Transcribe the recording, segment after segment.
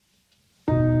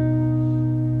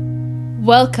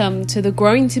Welcome to the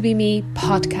Growing to Be Me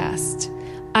podcast.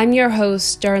 I'm your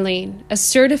host, Darlene, a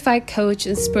certified coach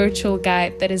and spiritual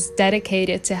guide that is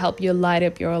dedicated to help you light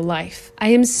up your life. I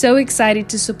am so excited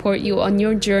to support you on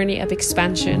your journey of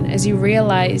expansion as you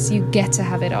realize you get to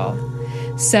have it all.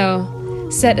 So,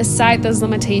 set aside those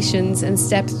limitations and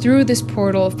step through this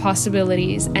portal of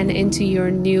possibilities and into your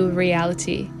new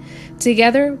reality.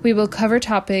 Together, we will cover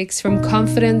topics from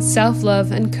confidence,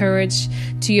 self-love, and courage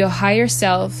to your higher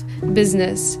self,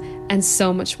 business, and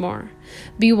so much more.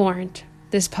 Be warned,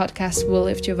 this podcast will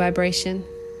lift your vibration.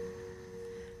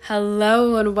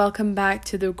 Hello and welcome back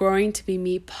to the Growing to Be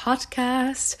Me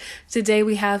podcast. Today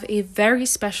we have a very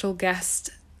special guest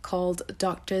called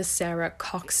Dr. Sarah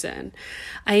Coxon.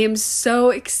 I am so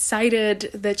excited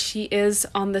that she is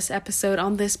on this episode,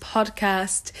 on this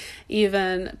podcast,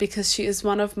 even because she is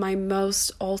one of my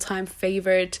most all-time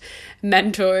favorite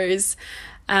mentors.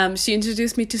 She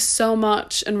introduced me to so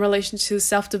much in relation to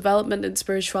self-development and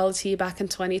spirituality back in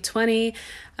 2020,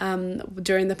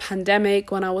 during the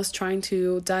pandemic when I was trying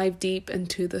to dive deep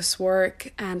into this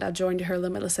work, and I joined her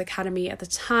Limitless Academy at the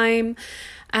time.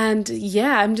 And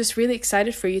yeah, I'm just really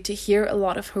excited for you to hear a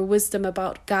lot of her wisdom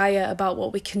about Gaia, about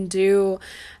what we can do,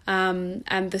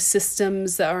 and the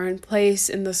systems that are in place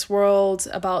in this world,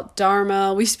 about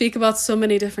Dharma. We speak about so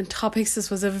many different topics. This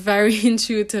was a very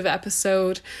intuitive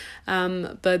episode,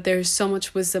 but there's so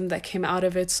much wisdom that came out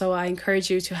of it. So I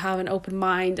encourage you to have an open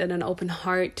mind and an open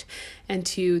heart and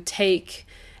to take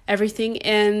everything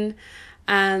in.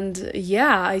 And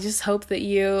yeah, I just hope that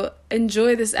you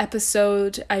enjoy this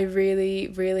episode. I really,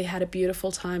 really had a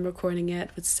beautiful time recording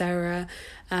it with Sarah.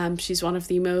 She's one of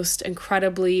the most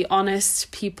incredibly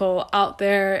honest people out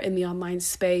there in the online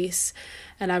space,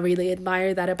 and I really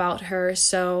admire that about her.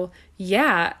 So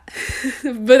yeah,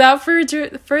 without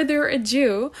further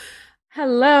ado,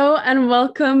 hello and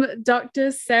welcome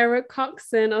Dr. Sarah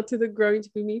Coxon onto the Growing to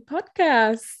Be Me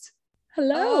podcast.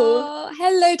 Hello. Oh,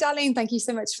 hello, Darlene. Thank you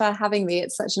so much for having me.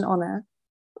 It's such an honor.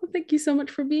 Well, thank you so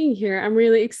much for being here. I'm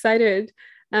really excited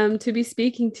to be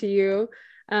speaking to you.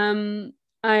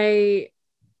 I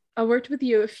worked with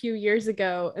you a few years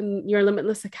ago in your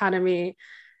Limitless Academy,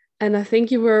 and I think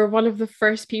you were one of the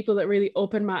first people that really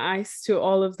opened my eyes to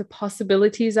all of the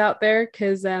possibilities out there,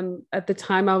 because at the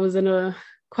time I was in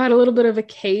quite a little bit of a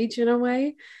cage in a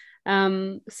way.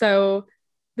 So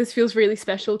this feels really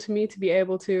special to me to be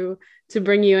able to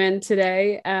bring you in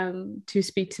today, to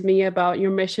speak to me about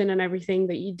your mission and everything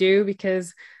that you do,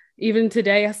 because even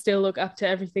today I still look up to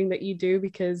everything that you do,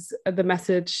 because the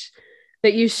message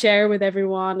that you share with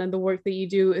everyone and the work that you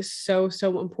do is so,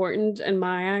 so important in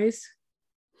my eyes.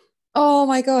 Oh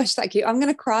my gosh, thank you. I'm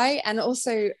going to cry. And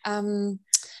also, well,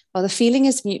 the feeling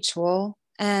is mutual.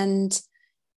 And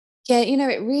yeah,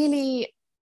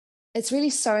 it's really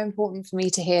so important for me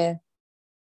to hear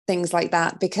things like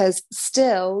that, because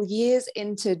still years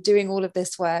into doing all of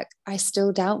this work, I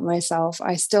still doubt myself.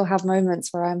 I still have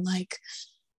moments where I'm like,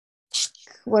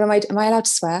 what am I allowed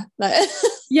to swear? Like,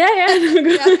 yeah.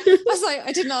 I was like,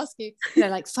 I didn't ask you,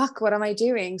 like, fuck, what am I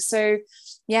doing? So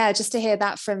yeah, just to hear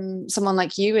that from someone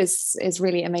like you is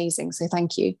really amazing. So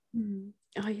thank you.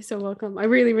 Oh, you're so welcome. I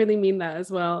really, really mean that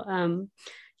as well.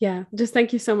 Yeah, just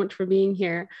thank you so much for being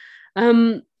here.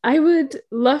 I would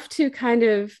love to kind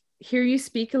of hear you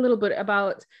speak a little bit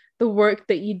about the work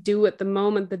that you do at the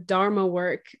moment, the Dharma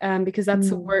work, because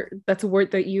that's a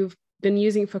word that you've been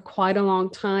using for quite a long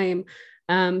time.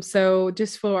 So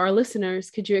just for our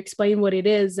listeners, could you explain what it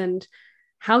is and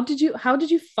how did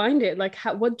you find it? Like,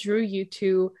 what drew you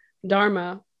to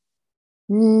Dharma?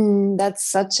 That's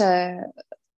such a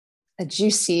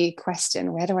juicy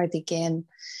question. Where do I begin?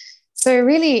 So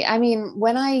really, I mean,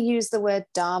 when I use the word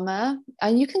Dharma,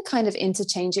 and you can kind of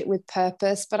interchange it with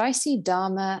purpose, but I see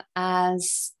Dharma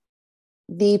as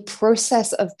the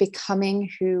process of becoming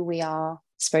who we are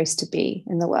supposed to be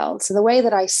in the world. So the way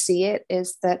that I see it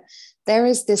is that there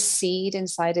is this seed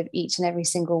inside of each and every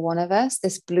single one of us,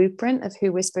 this blueprint of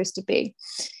who we're supposed to be.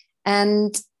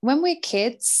 And when we're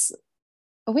kids,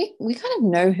 we kind of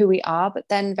know who we are, but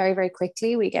then very, very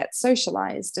quickly we get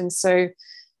socialized. And so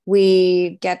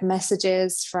we get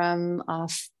messages from our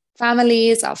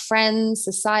families, our friends,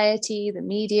 society, the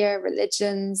media,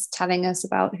 religions, telling us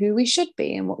about who we should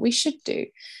be and what we should do.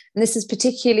 And this is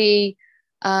particularly,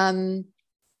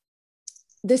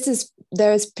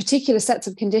 there's particular sets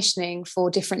of conditioning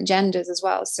for different genders as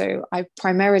well. So I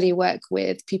primarily work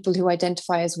with people who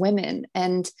identify as women,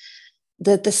 and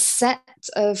the set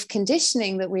of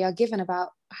conditioning that we are given about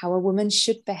how a woman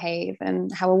should behave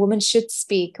and how a woman should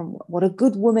speak and what a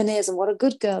good woman is and what a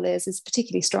good girl is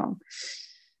particularly strong.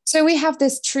 So we have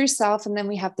this true self, and then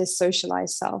we have this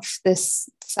socialized self, this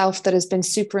self that has been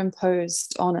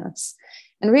superimposed on us.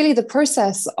 And really, the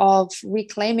process of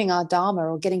reclaiming our Dharma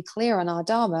or getting clear on our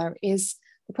Dharma is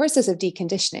the process of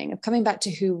deconditioning, of coming back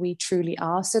to who we truly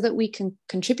are so that we can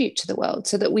contribute to the world,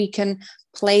 so that we can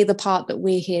play the part that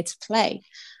we're here to play.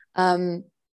 And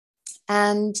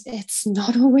it's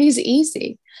not always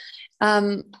easy.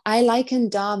 I liken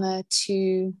Dharma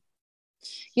to,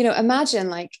 imagine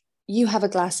like you have a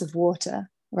glass of water,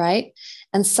 right?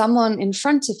 And someone in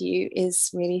front of you is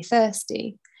really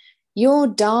thirsty. Your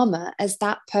Dharma as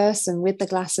that person with the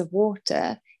glass of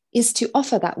water is to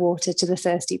offer that water to the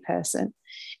thirsty person.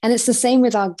 And it's the same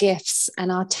with our gifts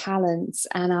and our talents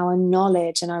and our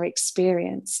knowledge and our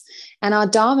experience. And our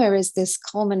Dharma is this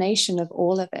culmination of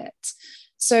all of it.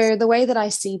 So the way that I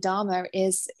see Dharma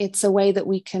is it's a way that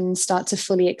we can start to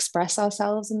fully express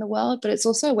ourselves in the world, but it's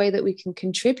also a way that we can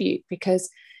contribute, because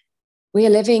we are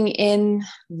living in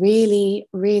really,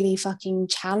 really fucking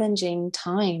challenging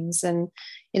times. And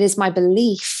it is my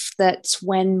belief that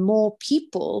when more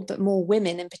people, but more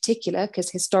women in particular, because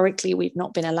historically we've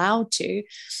not been allowed to,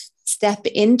 step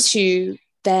into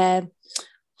their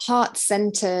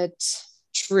heart-centered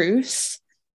truth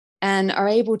and are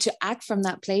able to act from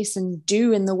that place and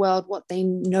do in the world what they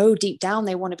know deep down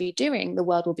they want to be doing, the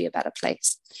world will be a better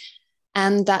place.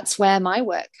 And that's where my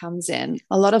work comes in.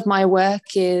 A lot of my work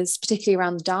is, particularly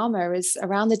around the Dharma, is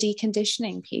around the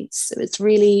deconditioning piece. So it's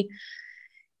really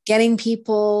getting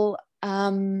people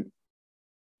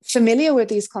familiar with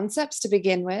these concepts to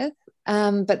begin with,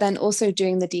 but then also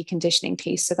doing the deconditioning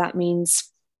piece. So that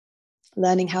means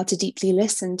learning how to deeply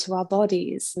listen to our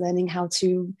bodies, learning how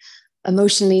to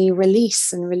emotionally release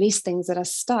things that are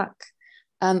stuck,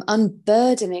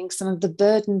 unburdening some of the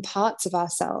burdened parts of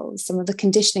ourselves, some of the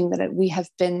conditioning that we have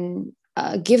been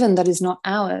given that is not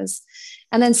ours,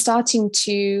 and then starting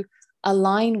to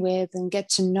align with and get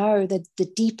to know the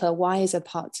deeper, wiser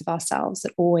parts of ourselves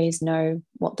that always know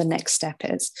what the next step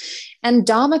is. And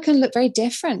Dharma can look very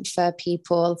different for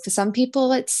people. For some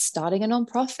people, it's starting a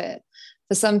nonprofit.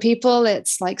 For some people,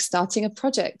 it's like starting a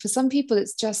project. For some people,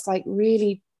 it's just like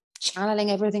really channeling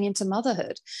everything into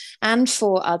motherhood. And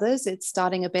for others, it's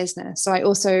starting a business. So I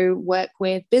also work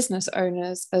with business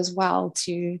owners as well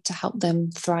to help them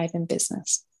thrive in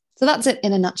business. So that's it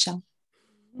in a nutshell.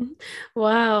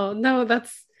 Wow. No,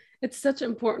 it's such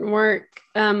important work.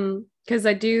 Because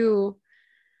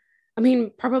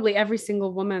probably every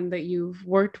single woman that you've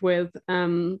worked with,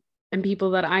 and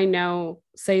people that I know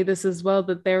say this as well,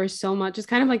 that there is so much. It's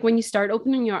kind of like when you start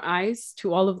opening your eyes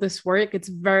to all of this work, it's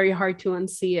very hard to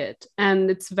unsee it.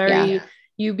 And it's very,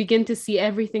 you begin to see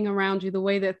everything around you, the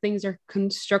way that things are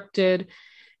constructed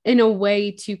in a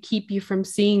way to keep you from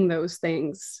seeing those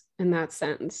things in that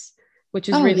sense, which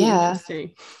is really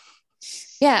interesting.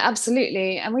 Yeah,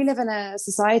 absolutely. And we live in a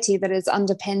society that is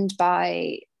underpinned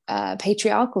by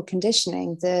patriarchal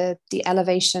conditioning, the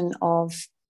elevation of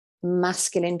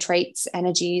masculine traits,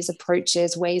 energies,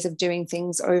 approaches, ways of doing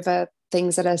things over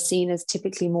things that are seen as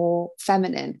typically more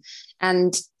feminine.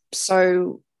 And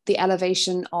so the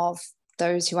elevation of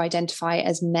those who identify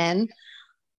as men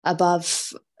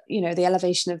above, the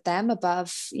elevation of them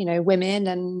above, women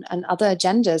and other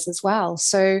genders as well.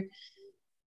 So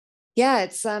yeah,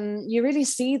 it's you really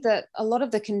see that a lot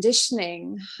of the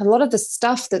conditioning, a lot of the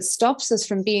stuff that stops us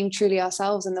from being truly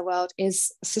ourselves in the world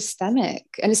is systemic.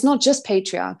 And it's not just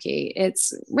patriarchy,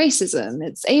 it's racism,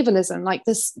 it's ableism. Like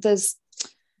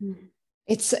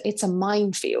it's a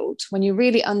minefield when you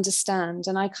really understand.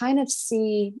 And I kind of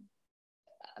see,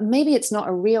 maybe it's not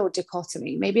a real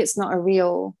dichotomy, maybe it's not a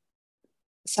real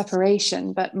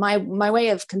separation, but my way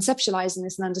of conceptualizing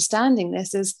this and understanding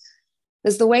this is,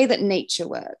 there's the way that nature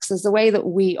works. There's the way that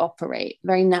we operate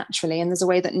very naturally, and there's a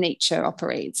way that nature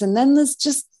operates. And then there's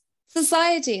just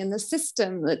society and the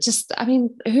system that just,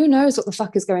 who knows what the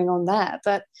fuck is going on there,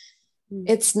 but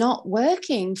it's not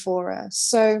working for us.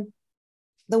 So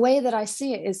the way that I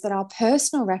see it is that our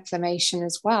personal reclamation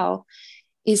as well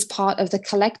is part of the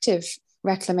collective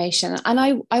reclamation.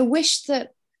 And I wish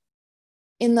that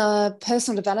in the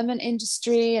personal development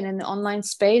industry and in the online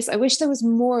space, I wish there was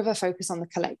more of a focus on the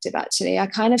collective, actually. I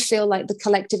kind of feel like the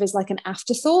collective is like an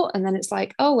afterthought. And then it's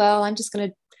like, oh, well, I'm just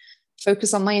going to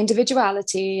focus on my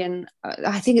individuality. And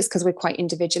I think it's because we're quite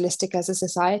individualistic as a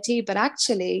society. But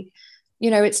actually,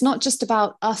 it's not just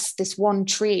about us, this one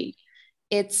tree.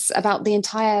 It's about the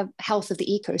entire health of the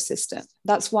ecosystem.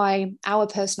 That's why our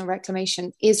personal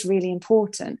reclamation is really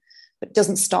important, but it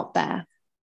doesn't stop there.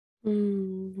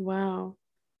 Wow.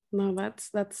 No, that's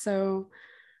so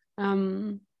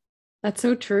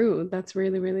true. That's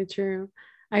really, really true.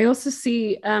 I also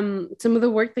see some of the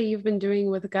work that you've been doing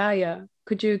with Gaia.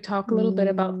 Could you talk a little bit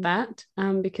about Mm. that?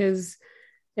 Because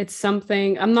it's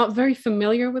something I'm not very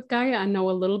familiar with Gaia. I know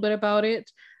a little bit about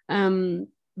it,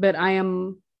 but I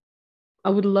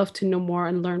would love to know more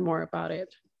and learn more about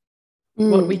it.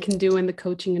 What we Mm. can do in the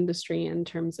coaching industry in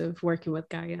terms of working with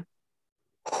Gaia.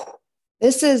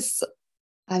 This is,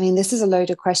 I mean, this is a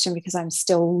loaded question because I'm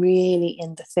still really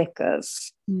in the thick of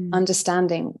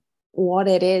understanding what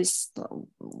it is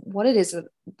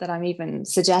that I'm even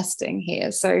suggesting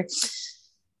here. So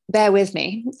bear with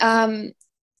me.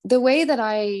 The way that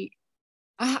I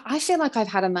feel like I've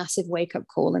had a massive wake up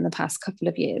call in the past couple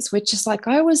of years, which is like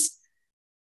I was,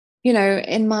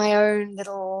 in my own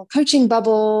little coaching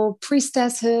bubble,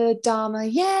 priestesshood, dharma.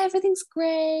 Yeah, everything's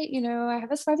great. I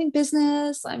have a thriving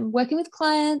business. I'm working with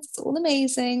clients. It's all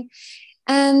amazing.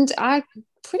 And I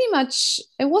pretty much,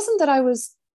 it wasn't that I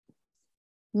was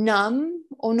numb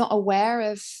or not aware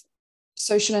of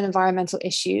social and environmental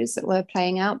issues that were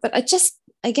playing out, but I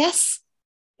guess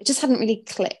it just hadn't really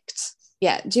clicked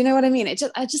yet. Do you know what I mean? I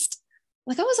just,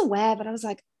 like, I was aware, but I was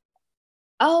like,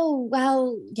 oh,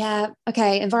 well, yeah,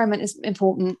 okay, environment is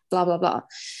important, blah, blah, blah.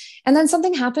 And then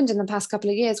something happened in the past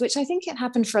couple of years, which I think it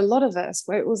happened for a lot of us,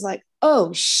 where it was like,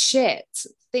 oh shit,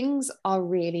 things are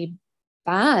really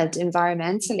bad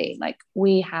environmentally. Like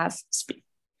we have, I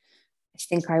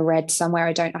think I read somewhere,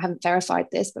 I haven't verified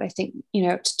this, but I think,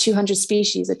 up to 200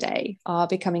 species a day are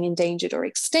becoming endangered or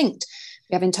extinct.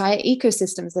 We have entire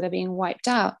ecosystems that are being wiped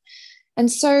out.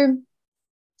 And so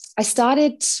I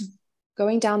started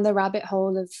going down the rabbit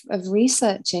hole of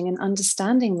researching and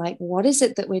understanding, like, what is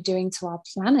it that we're doing to our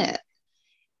planet?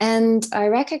 And I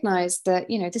recognized that,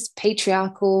 this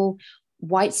patriarchal,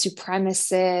 white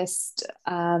supremacist,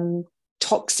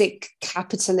 toxic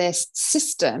capitalist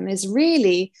system is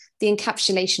really the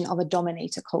encapsulation of a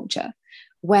dominator culture,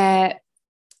 where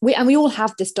we all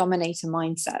have this dominator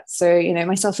mindset. So,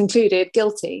 myself included,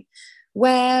 guilty,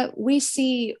 where we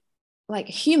see like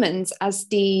humans as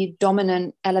the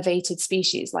dominant elevated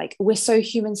species. Like we're so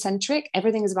human centric,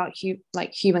 everything is about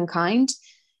humankind.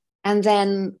 And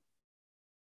then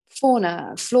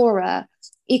fauna, flora,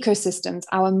 ecosystems,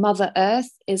 our mother earth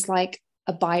is like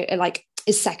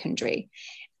is secondary.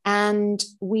 And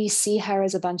we see her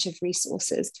as a bunch of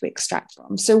resources to extract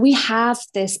from. So we have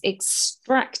this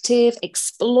extractive,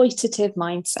 exploitative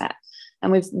mindset.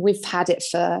 And we've had it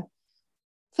for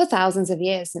thousands of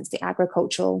years, since the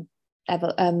agricultural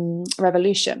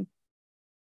revolution.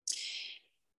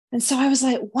 And so I was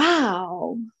like,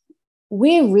 wow,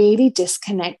 we're really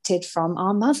disconnected from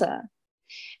our mother.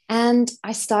 And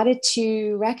I started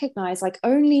to recognize, like,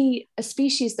 only a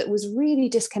species that was really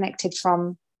disconnected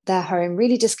from their home,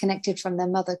 really disconnected from their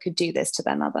mother, could do this to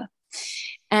their mother.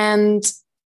 And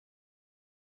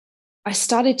I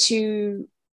started to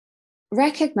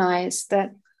recognize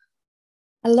that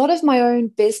a lot of my own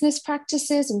business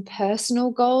practices and personal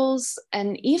goals,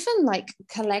 and even like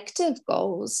collective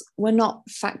goals, were not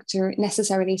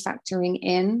necessarily factoring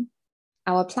in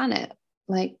our planet,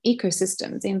 like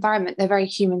ecosystems, the environment. They're very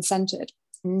human-centered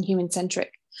and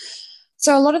human-centric.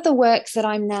 So a lot of the work that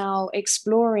I'm now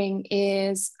exploring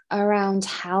is around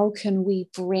how can we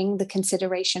bring the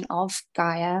consideration of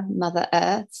Gaia, Mother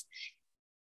Earth,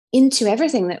 into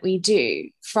everything that we do,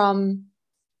 from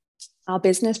our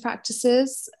business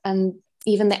practices and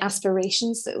even the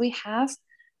aspirations that we have,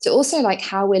 to also like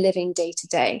how we're living day to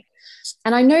day.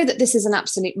 And I know that this is an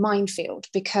absolute minefield,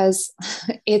 because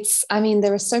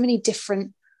there are so many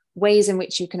different ways in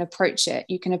which you can approach it.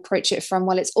 You can approach it from,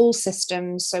 well, it's all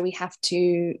systems, so we have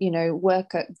to,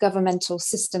 work at governmental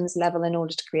systems level in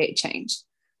order to create change.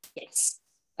 Yes,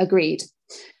 agreed.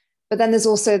 But then there's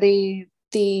also the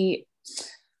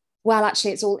well, actually,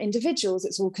 it's all individuals,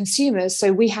 it's all consumers.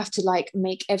 So we have to like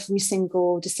make every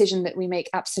single decision that we make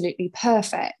absolutely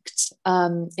perfect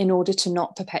in order to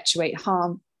not perpetuate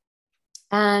harm.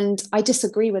 And I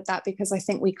disagree with that, because I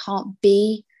think we can't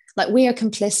be, like, we are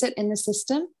complicit in the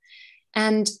system.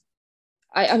 And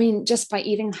I mean, just by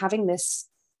even having this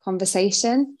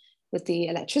conversation, with the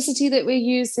electricity that we're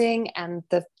using and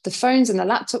the phones and the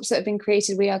laptops that have been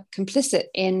created, we are complicit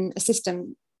in a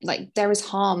system. Like, there is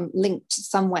harm linked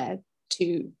somewhere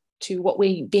to what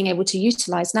we're being able to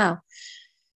utilize now.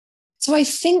 So I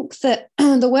think that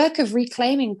the work of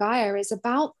reclaiming Gaia is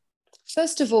about,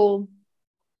 first of all,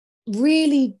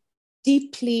 really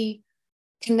deeply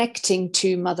connecting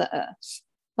to Mother Earth.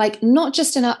 Like, not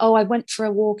just I went for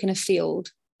a walk in a field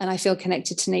and I feel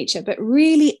connected to nature, but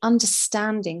really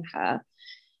understanding her.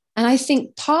 And I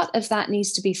think part of that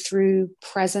needs to be through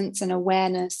presence and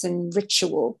awareness and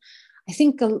ritual. I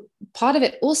think a part of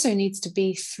it also needs to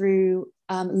be through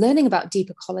learning about deep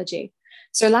ecology.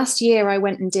 So last year, I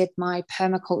went and did my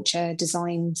permaculture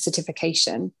design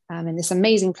certification in this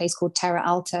amazing place called Terra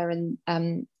Alta,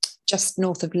 and just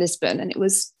north of Lisbon, and it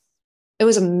was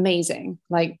amazing.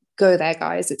 Like, go there,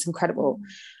 guys! It's incredible.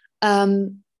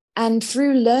 And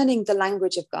through learning the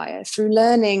language of Gaia, through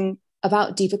learning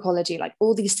about deep ecology, like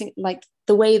all these things, like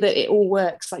the way that it all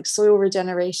works, like soil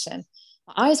regeneration,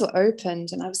 my eyes were opened,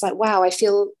 and I was like, wow, I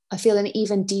feel an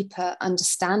even deeper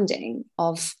understanding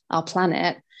of our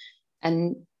planet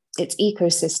and its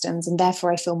ecosystems, and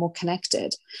therefore I feel more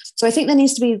connected. So I think there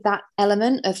needs to be that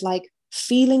element of like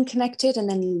feeling connected and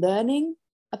then learning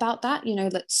about that,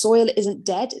 that soil isn't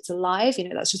dead, it's alive.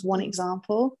 That's just one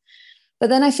example. But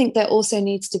then I think there also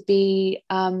needs to be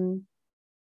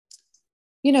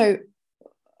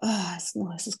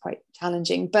this is quite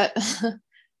challenging, but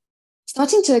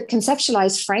starting to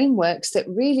conceptualize frameworks that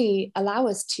really allow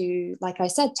us to, like I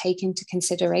said, take into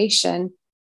consideration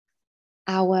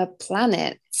our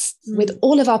planets with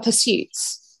all of our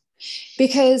pursuits.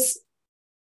 Because,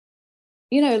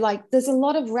 like there's a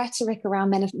lot of rhetoric around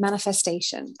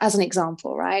manifestation, as an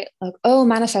example, right? Like, oh,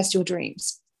 manifest your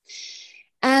dreams.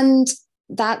 And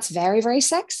that's very, very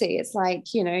sexy. It's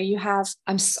like, you have,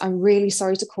 I'm really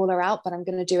sorry to call her out, but I'm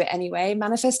going to do it anyway,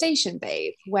 manifestation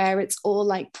babe, where it's all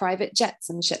like private jets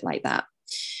and shit like that.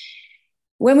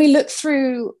 When we look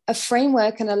through a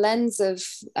framework and a lens of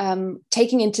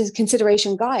taking into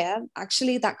consideration Gaia,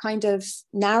 actually that kind of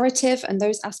narrative and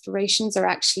those aspirations are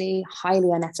actually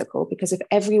highly unethical, because if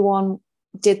everyone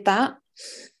did that,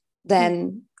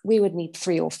 then we would need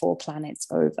 3 or 4 planets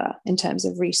over in terms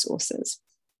of resources.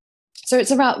 So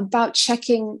it's about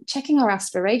checking our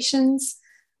aspirations,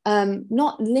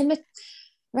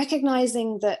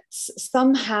 recognizing that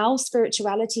somehow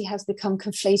spirituality has become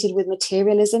conflated with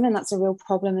materialism, and that's a real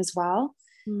problem as well.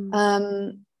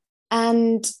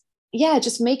 And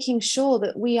just making sure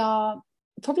that we are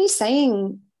probably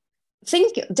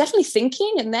definitely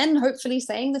thinking, and then hopefully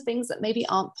saying the things that maybe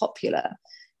aren't popular,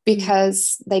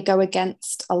 because they go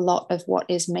against a lot of what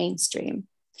is mainstream.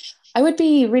 I would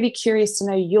be really curious to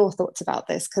know your thoughts about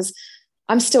this, because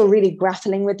I'm still really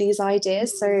grappling with these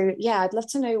ideas. So I'd love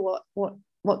to know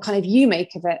what kind of you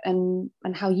make of it and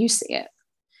how you see it.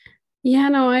 Yeah,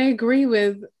 no, I agree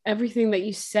with everything that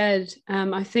you said.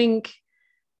 I feel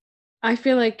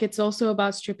like it's also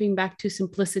about stripping back to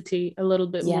simplicity a little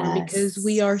bit more, because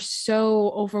we are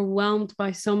so overwhelmed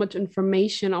by so much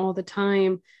information all the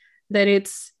time that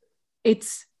it's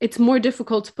more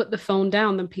difficult to put the phone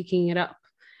down than picking it up.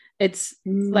 It's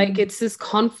like it's this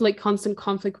constant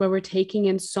conflict, where we're taking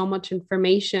in so much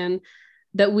information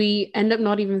that we end up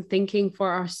not even thinking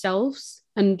for ourselves,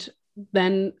 and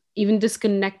then even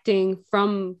disconnecting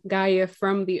from Gaia,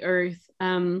 from the earth.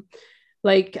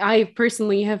 Like I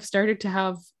personally have started to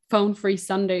have phone-free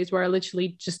Sundays, where I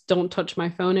literally just don't touch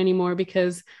my phone anymore,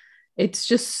 because it's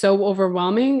just so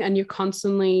overwhelming, and you're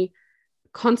constantly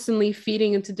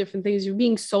feeding into different things. You're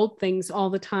being sold things all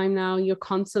the time now. You're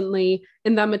constantly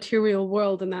in that material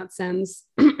world in that sense.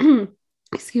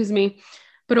 Excuse me.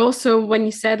 But also when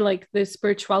you said like the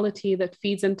spirituality that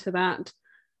feeds into that,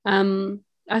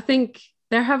 I think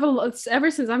there have a lot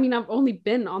ever since, I've only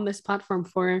been on this platform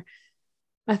for,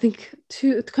 I think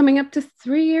coming up to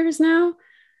 3 years now.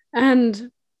 And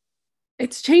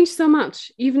it's changed so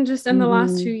much, even just in the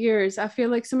last 2 years. I feel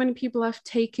like so many people have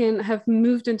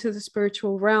moved into the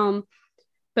spiritual realm,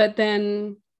 but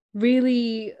then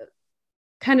really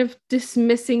kind of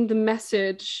dismissing the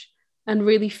message and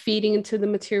really feeding into the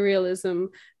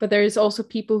materialism. But there's also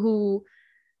people who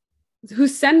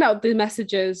send out the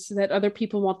messages that other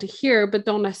people want to hear, but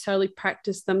don't necessarily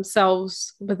practice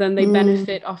themselves, but then they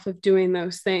benefit off of doing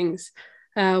those things,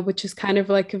 which is kind of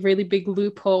like a really big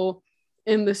loophole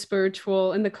in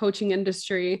the coaching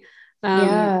industry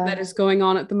that is going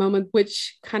on at the moment,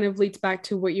 which kind of leads back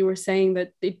to what you were saying,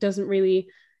 that it doesn't really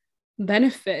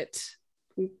benefit.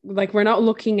 Like we're not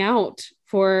looking out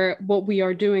for what we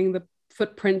are doing, the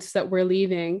footprints that we're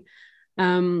leaving,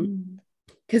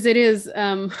 because it is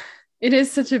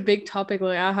such a big topic.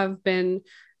 Like I have been,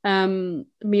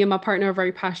 me and my partner are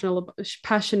very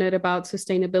passionate about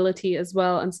sustainability as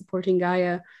well, and supporting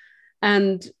Gaia.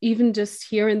 And even just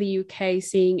here in the UK,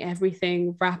 seeing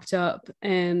everything wrapped up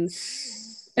in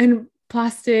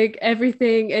plastic,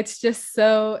 everything, it's just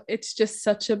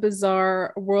such a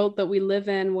bizarre world that we live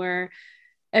in, where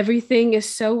everything is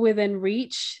so within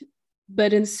reach,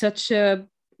 but in such a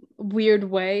weird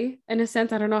way, in a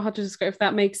sense. I don't know how to describe, if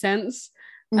that makes sense.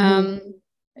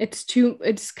 It's too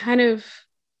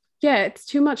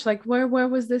much. Like where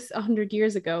was this 100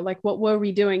 years ago? Like what were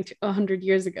we doing 100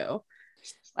 years ago?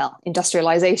 well,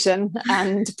 industrialization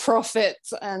and profit.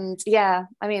 And yeah,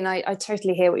 I mean, I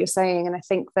totally hear what you're saying. And I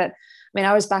think that, I mean,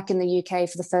 I was back in the UK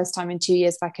for the first time in 2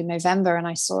 years back in November, and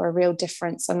I saw a real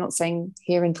difference. I'm not saying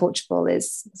here in Portugal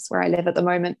is where I live at the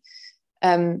moment,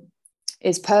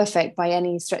 is perfect by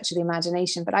any stretch of the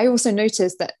imagination. But I also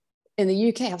noticed that in the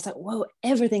UK, I was like, whoa,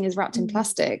 everything is wrapped in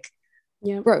plastic.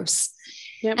 Yeah. Gross.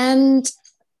 Yep. And,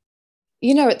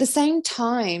 you know, at the same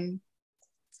time,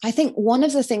 I think one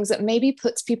of the things that maybe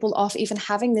puts people off even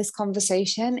having this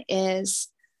conversation is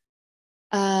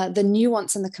the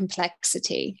nuance and the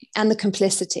complexity and the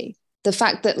complicity. The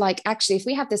fact that, like, actually, if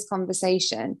we have this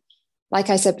conversation, like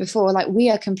I said before, like, we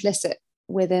are complicit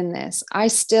within this. I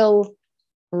still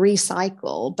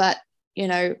recycle, but, you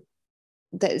know,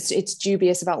 that it's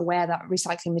dubious about where that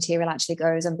recycling material actually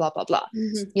goes and blah, blah, blah.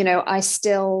 You know, I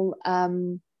still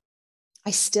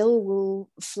will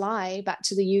fly back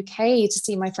to the UK to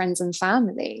see my friends and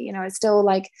family. You know, it's still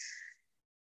like,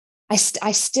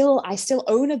 I still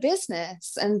own a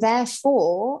business, and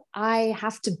therefore I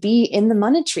have to be in the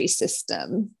monetary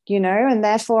system, you know, and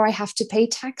therefore I have to pay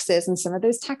taxes, and some of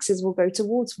those taxes will go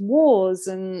towards wars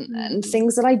and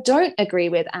things that I don't agree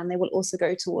with, and they will also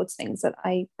go towards things that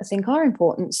I think are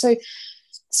important. So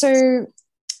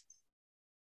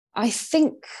I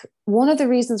think one of the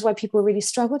reasons why people really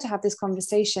struggle to have this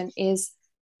conversation is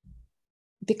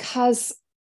because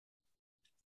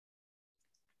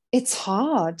it's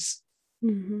hard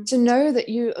to know that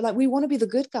you, like, we want to be the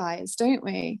good guys, don't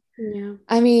we? Yeah.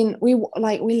 I mean, we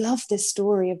love this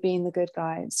story of being the good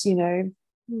guys, you know,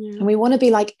 and we want to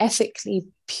be like ethically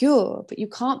pure, but you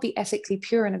can't be ethically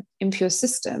pure in an impure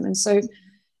system. And so,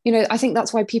 you know, I think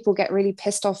that's why people get really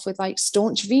pissed off with like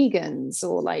staunch vegans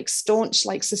or like staunch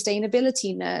like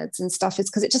sustainability nerds and stuff.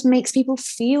 It's because it just makes people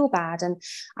feel bad. And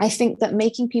I think that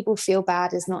making people feel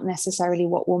bad is not necessarily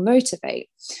what will motivate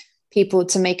people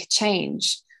to make a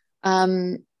change.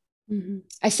 I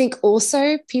think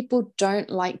also people don't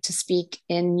like to speak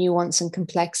in nuance and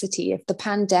complexity. If the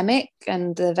pandemic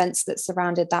and the events that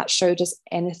surrounded that showed us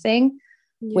anything,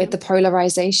 with the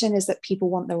polarization, is that people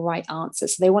want the right answer.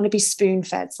 So they want to be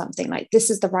spoon-fed something like, this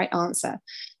is the right answer.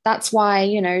 That's why,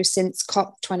 you know, since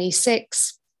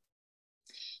COP26,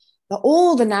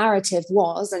 all the narrative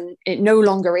was, and it no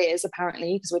longer is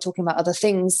apparently, because we're talking about other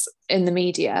things in the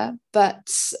media, but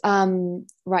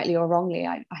rightly or wrongly,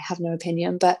 I have no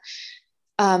opinion, but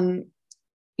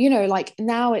you know, like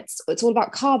now it's all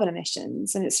about carbon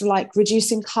emissions, and it's like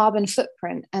reducing carbon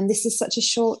footprint. And this is such a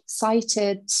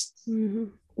short-sighted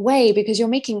way, because you're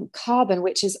making carbon,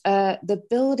 which is the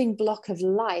building block of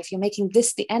life, you're making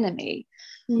this the enemy,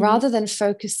 rather than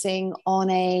focusing on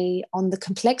the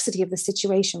complexity of the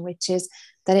situation, which is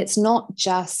that it's not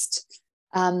just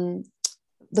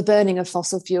the burning of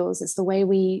fossil fuels, it's the way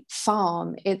we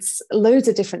farm, it's loads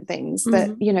of different things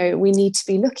that, you know, we need to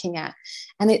be looking at.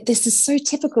 And this is so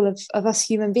typical of us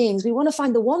human beings. We want to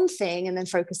find the one thing and then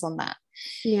focus on that.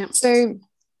 So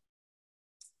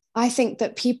I think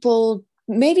that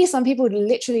maybe some people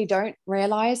literally don't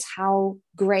realize how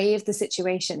grave the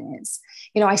situation is.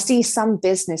 You know, I see some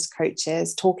business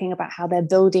coaches talking about how they're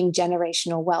building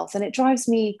generational wealth, and it drives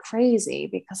me crazy,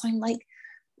 because I'm like,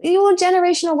 your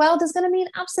generational wealth is going to mean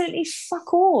absolutely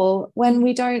fuck all when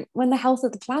the health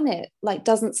of the planet like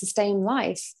doesn't sustain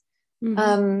life.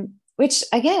 Which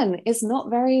again is not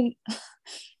very,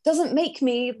 doesn't make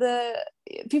me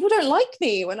people don't like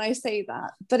me when I say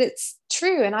that, but it's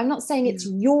true. And I'm not saying it's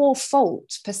your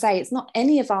fault per se. It's not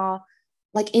any of our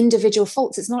like individual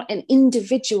faults. It's not an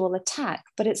individual attack,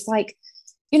 but it's like,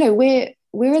 you know, we're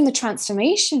in the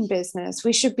transformation business.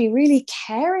 We should be really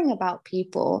caring about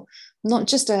people, not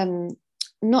just re-ingraining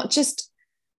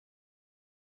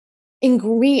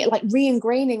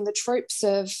the tropes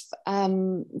of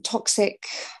toxic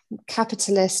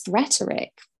capitalist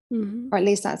rhetoric, or at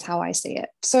least that's how I see it.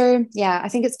 So yeah, I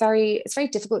think it's very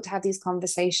difficult to have these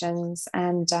conversations,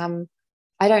 and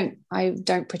I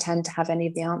don't pretend to have any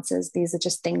of the answers. These are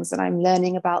just things that I'm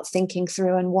learning about, thinking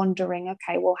through, and wondering,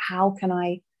 okay, well, how can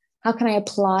I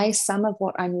apply some of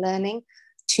what I'm learning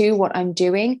to what I'm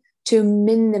doing to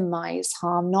minimize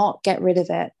harm, not get rid of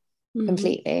it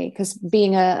completely, because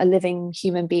being a living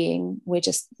human being, we're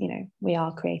just, you know, we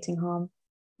are creating harm.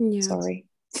 Sorry.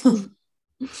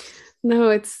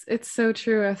 No, it's so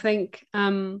true. I think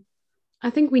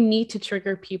we need to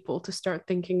trigger people to start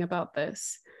thinking about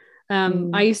this.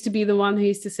 I used to be the one who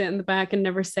used to sit in the back and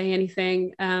never say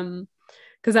anything,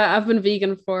 because I've been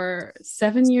vegan for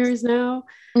 7 years now,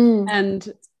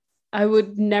 and I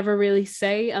would never really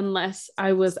say unless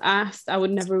I was asked. I would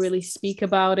never really speak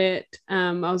about it.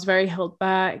 I was very held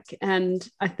back. And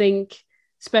I think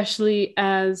especially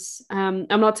as I'm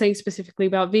not saying specifically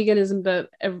about veganism, but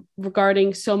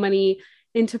regarding so many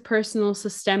interpersonal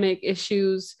systemic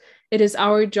issues, it is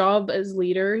our job as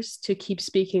leaders to keep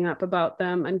speaking up about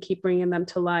them and keep bringing them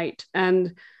to light.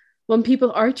 And when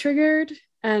people are triggered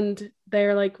and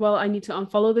they're like, well, I need to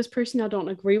unfollow this person, I don't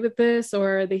agree with this,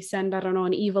 or they send, I don't know,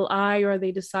 an evil eye, or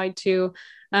they decide to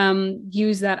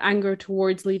use that anger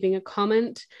towards leaving a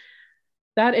comment,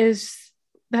 that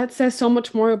says so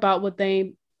much more about what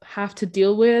they have to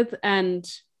deal with and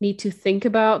need to think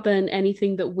about than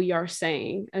anything that we are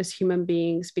saying as human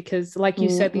beings. Because like you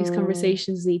said, these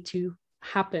conversations need to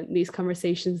happen, these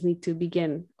conversations need to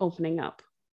begin opening up.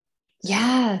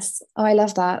 Yes. Oh, I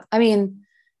love that. I mean,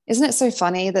 isn't it so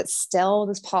funny that still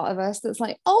there's part of us that's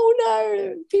like, oh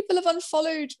no, people have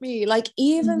unfollowed me. Like,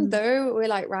 even though we're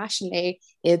like rationally,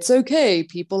 it's okay,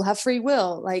 people have free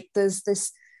will. Like, there's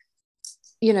this,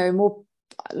 more,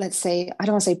 let's say, I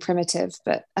don't want to say primitive,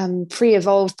 but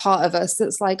pre-evolved part of us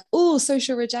that's like, oh,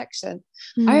 social rejection.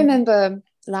 I remember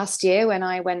last year when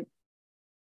I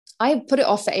put it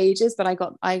off for ages, but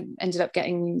I ended up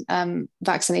getting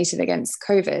vaccinated against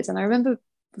COVID. And I remember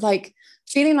like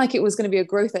feeling like it was going to be a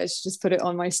growth edge to just put it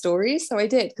on my stories. So I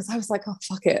did, because I was like, oh,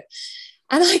 fuck it.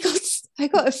 And I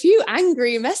got a few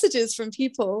angry messages from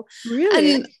people.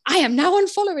 Really? And I am now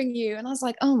unfollowing you. And I was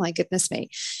like, oh my goodness me.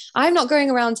 I'm not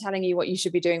going around telling you what you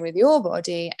should be doing with your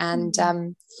body. And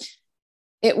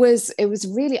it was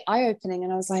really eye-opening.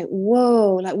 And I was like,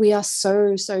 whoa, like we are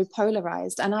so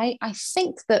polarized. And I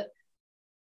think that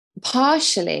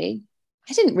partially,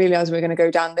 I didn't realize we were going to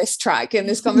go down this track in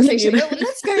this conversation.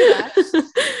 Let's go there.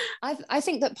 I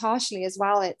think that partially as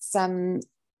well, it's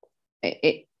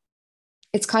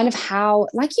kind of how,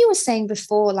 like you were saying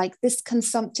before, like this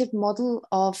consumptive model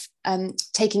of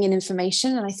taking in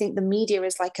information. And I think the media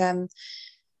is like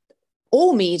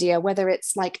all media, whether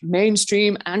it's like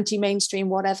mainstream, anti-mainstream,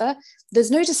 whatever,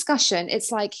 there's no discussion.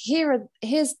 It's like,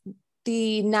 here's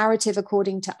the narrative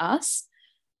according to us,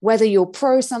 whether you're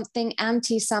pro something,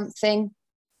 anti something,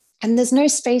 and there's no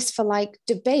space for like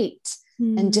debate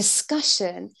and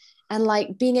discussion and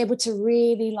like being able to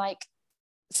really like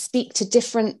speak to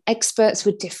different experts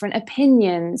with different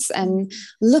opinions and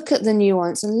look at the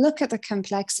nuance and look at the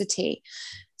complexity.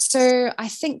 So I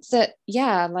think that,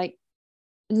 yeah, like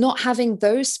not having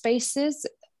those spaces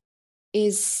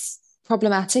is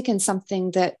problematic, and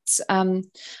something that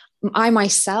I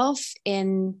myself,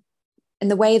 in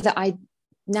the way that I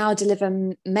now deliver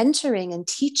mentoring and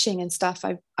teaching and stuff,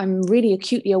 I'm really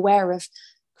acutely aware of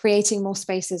creating more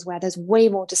spaces where there's way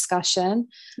more discussion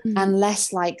and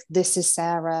less like, this is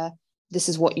Sarah, this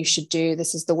is what you should do,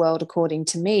 this is the world according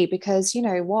to me. Because you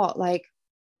know what, like,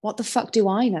 what the fuck do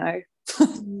I know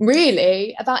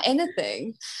really about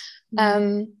anything?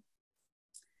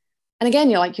 And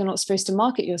again, you're not supposed to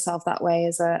market yourself that way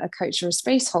as a coach or a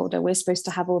space holder. We're supposed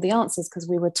to have all the answers, because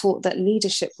we were taught that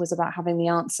leadership was about having the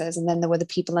answers, and then there were the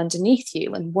people underneath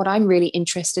you. And what I'm really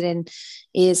interested in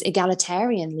is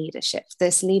egalitarian leadership,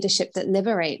 this leadership that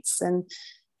liberates. And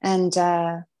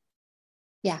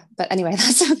yeah, but anyway,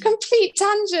 that's a complete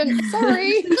tangent.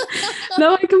 Sorry.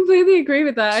 No, I completely agree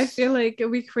with that. I feel like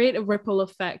we create a ripple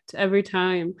effect every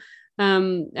time,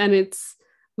 and it's.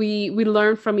 We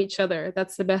learn from each other.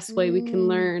 That's the best way we can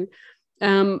learn.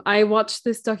 I watched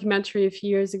this documentary a few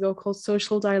years ago called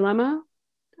Social Dilemma.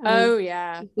 Oh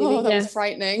yeah. Oh, that was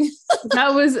frightening.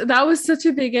 that was such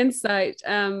a big insight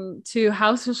to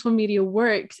how social media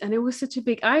works. And it was such a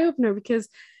big eye-opener, because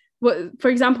for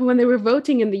example, when they were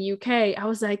voting in the UK, I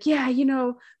was like, yeah,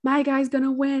 my guy's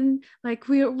gonna win. Like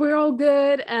we're all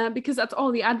good. Because that's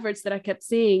all the adverts that I kept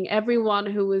seeing. Everyone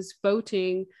who was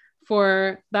voting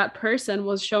for that person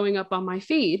was showing up on my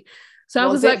feed. So I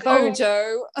was like,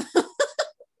 Bojo?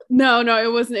 No,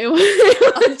 it wasn't.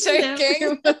 I'm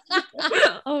joking.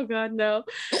 Oh God, no.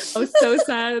 I was so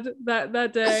sad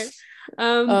that day.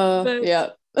 But yeah.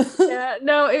 Yeah,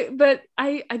 no, but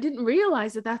I didn't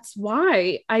realize that that's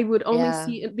why I would only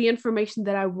see the information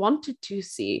that I wanted to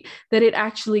see, that it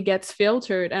actually gets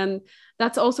filtered. And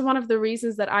that's also one of the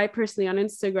reasons that I personally on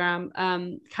Instagram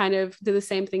kind of do the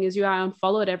same thing as you. I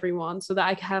unfollowed everyone so that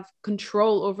I have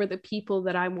control over the people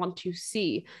that I want to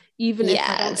see. Even if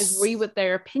I don't agree with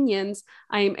their opinions,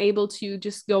 I am able to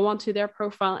just go onto their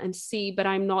profile and see, but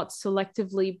I'm not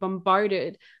selectively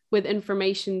bombarded with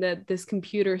information that this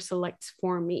computer selects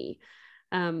for me,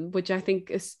 which I think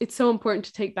it's so important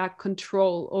to take back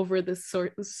control over this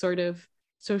sort of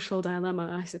social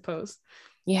dilemma, I suppose.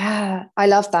 Yeah, I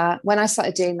love that. When I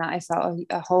started doing that, I felt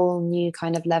a whole new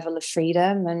kind of level of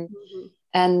freedom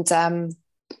and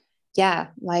yeah,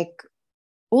 like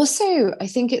also, I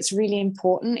think it's really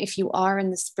important if you are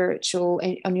in the spiritual,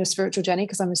 on your spiritual journey,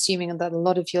 because I'm assuming that a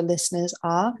lot of your listeners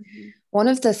are. Mm-hmm. One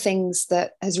of the things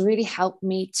that has really helped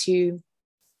me to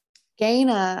gain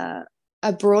a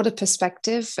broader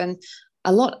perspective and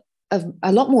a lot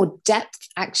more depth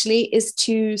actually is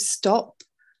to stop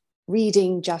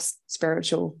reading just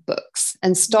spiritual books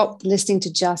and stop listening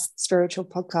to just spiritual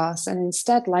podcasts, and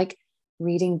instead like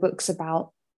reading books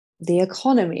about the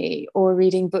economy or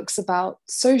reading books about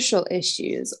social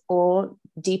issues or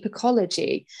deep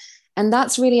ecology. And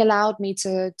that's really allowed me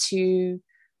to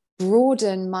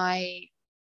broaden my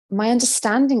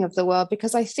understanding of the world,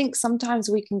 because I think sometimes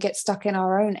we can get stuck in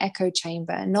our own echo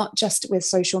chamber, not just with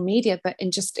social media, but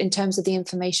in terms of the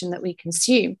information that we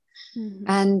consume. Mm-hmm.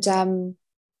 And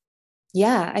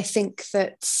I think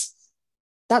that's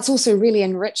also really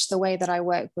enriched the way that I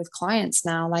work with clients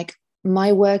now. Like,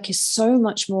 my work is so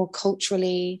much more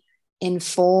culturally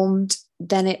informed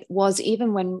than it was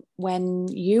even when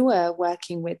you were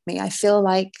working with me. I feel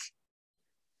like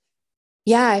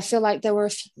there were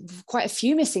quite a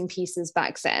few missing pieces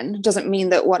back then. It doesn't mean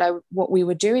that what we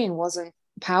were doing wasn't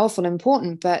powerful,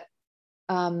 important, but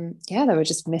there were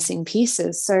just missing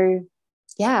pieces. So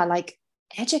like,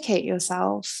 educate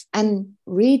yourself and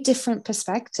read different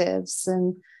perspectives.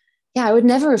 And I would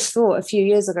never have thought a few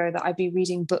years ago that I'd be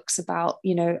reading books about,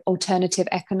 alternative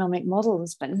economic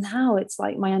models. But now it's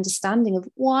like my understanding of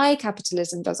why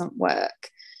capitalism doesn't work.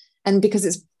 And because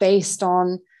it's based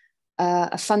on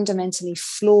a fundamentally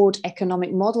flawed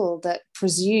economic model that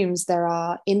presumes there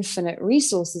are infinite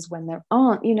resources when there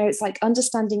aren't. It's like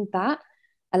understanding that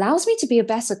allows me to be a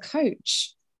better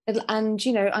coach. And,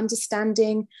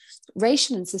 understanding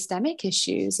racial and systemic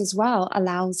issues as well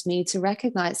allows me to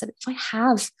recognize that if I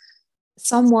have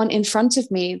someone in front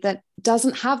of me that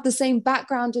doesn't have the same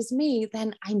background as me,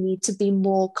 then I need to be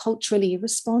more culturally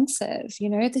responsive.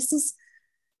 This is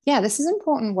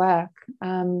important work.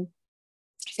 I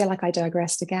feel like I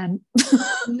digressed again.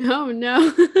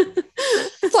 No.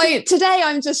 So today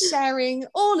I'm just sharing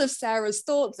all of Sarah's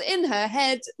thoughts in her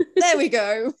head. There we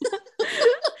go.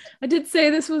 I did say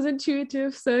this was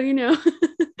intuitive, so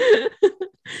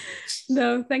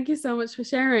No, thank you so much for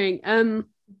sharing.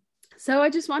 So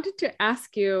I just wanted to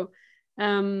ask you,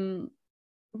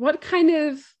 what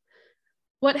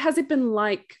has it been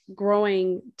like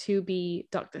growing to be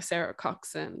Dr. Sarah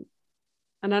Coxon?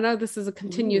 And I know this is a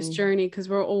continuous journey because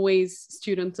we're always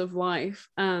students of life.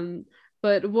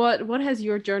 But what has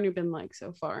your journey been like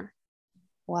so far?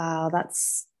 Wow,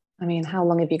 how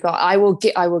long have you got? I will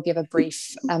give a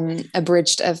brief,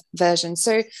 abridged version.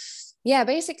 So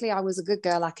basically I was a good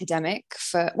girl academic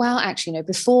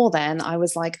before then I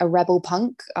was like a rebel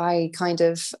punk. I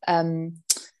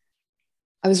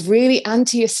was really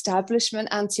anti-establishment,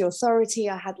 anti-authority.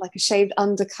 I had like a shaved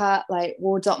undercut, like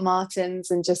wore Doc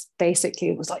Martens, and just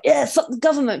basically was like, yeah, fuck the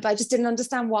government. But I just didn't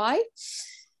understand why.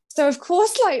 So of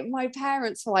course, like, my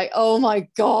parents were like, oh my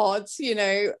God,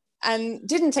 and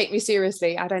didn't take me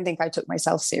seriously. I don't think I took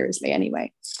myself seriously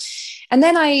anyway. And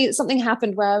then something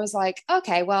happened where I was like,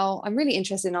 okay, well, I'm really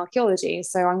interested in archaeology,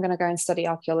 so I'm going to go and study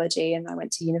archaeology. And I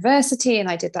went to university and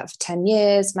I did that for 10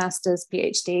 years, master's,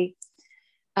 PhD.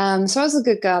 So I was a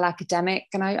good girl academic,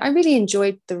 and I really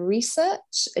enjoyed the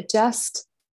research. I just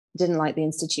didn't like the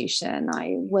institution.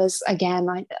 I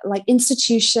like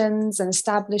institutions and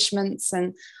establishments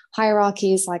and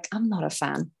hierarchies. Like, I'm not a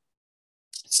fan.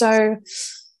 So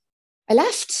I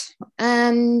left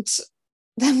and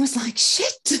then was like,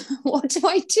 shit, what do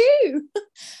I do?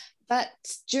 But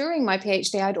during my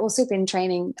PhD, I'd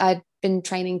been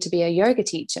training to be a yoga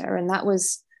teacher. And that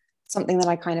was something that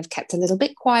I kind of kept a little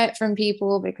bit quiet from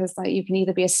people, because like, you can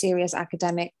either be a serious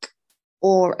academic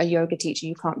or a yoga teacher.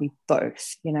 You can't be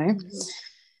both,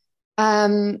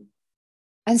 And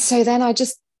so then I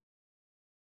just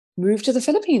moved to the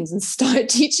Philippines and started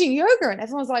teaching yoga, and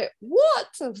everyone was like, what?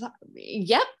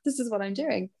 Yep, this is what I'm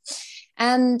doing.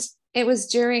 And it was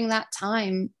during that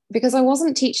time, because I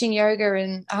wasn't teaching yoga,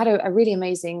 and I had a really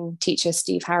amazing teacher,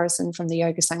 Steve Harrison from the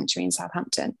Yoga Sanctuary in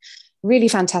Southampton, really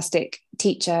fantastic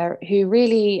teacher who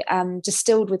really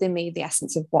distilled within me the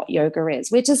essence of what yoga is,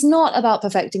 which is not about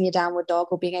perfecting your downward dog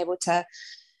or being able to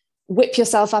whip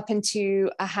yourself up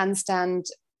into a handstand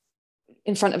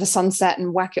in front of a sunset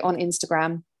and whack it on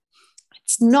Instagram.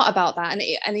 It's not about that.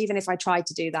 And even if I tried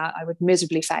to do that, I would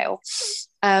miserably fail.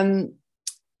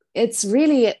 It's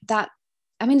really that,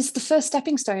 it's the first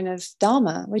stepping stone of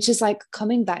Dharma, which is like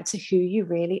coming back to who you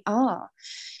really are.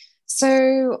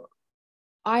 So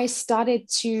I started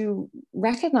to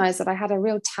recognize that I had a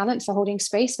real talent for holding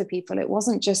space for people. It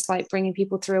wasn't just like bringing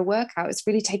people through a workout. It's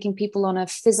really taking people on a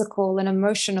physical and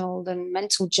emotional and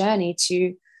mental journey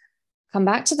to come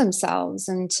back to themselves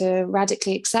and to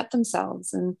radically accept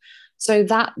themselves. And so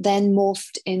that then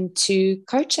morphed into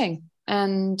coaching.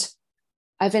 And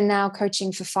I've been now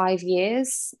coaching for 5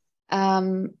 years.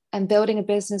 And building a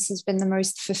business has been the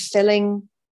most fulfilling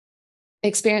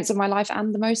experience of my life,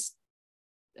 and the most,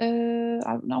 I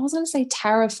was going to say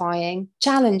terrifying,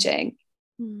 challenging,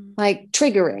 like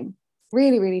triggering,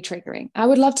 really, really triggering. I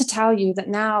would love to tell you that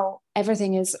now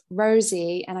everything is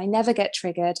rosy and I never get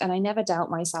triggered and I never doubt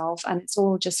myself and it's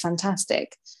all just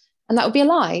fantastic. And that would be a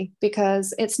lie,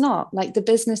 because it's not. Like, the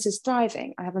business is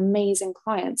thriving. I have amazing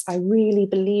clients. I really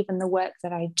believe in the work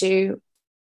that I do.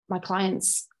 My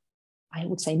clients, I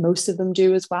would say most of them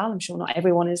do as well. I'm sure not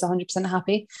everyone is 100%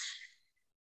 happy.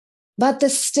 But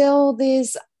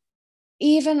there's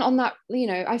even on that,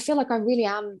 I feel like I really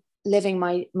am living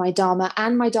my Dharma,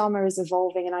 and my Dharma is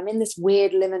evolving. And I'm in this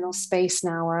weird liminal space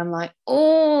now where I'm like,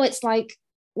 oh, it's like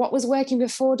what was working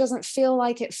before doesn't feel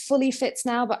like it fully fits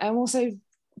now, but I'm also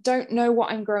don't know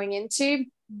what I'm growing into.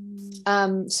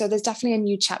 So there's definitely a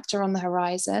new chapter on the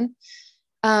horizon.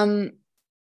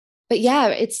 But yeah,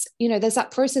 it's, there's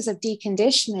that process of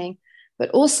deconditioning. But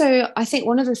also, I think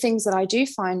one of the things that I do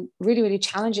find really, really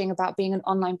challenging about being an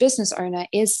online business owner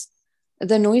is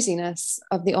the noisiness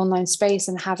of the online space,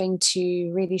 and having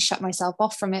to really shut myself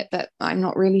off from it. But I'm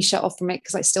not really shut off from it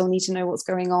because I still need to know what's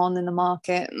going on in the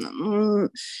market.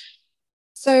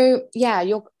 So yeah,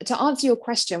 to answer your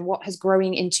question, what has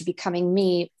growing into becoming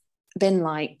me been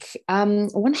like?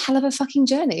 One hell of a fucking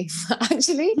journey,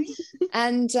 actually.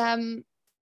 And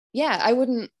I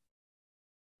wouldn't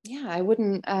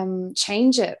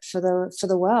change it for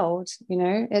the world.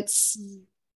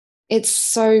 It's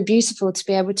so beautiful to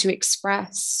be able to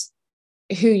express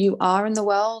who you are in the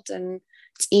world, and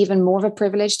it's even more of a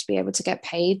privilege to be able to get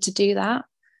paid to do that.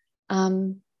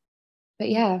 But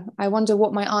yeah, I wonder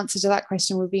what my answer to that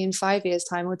question would be in 5 years'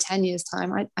 time or 10 years'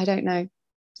 time. I don't know.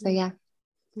 So yeah.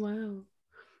 Wow.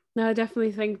 No, I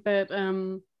definitely think that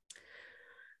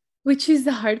we choose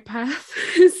the hard path.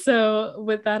 So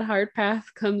with that hard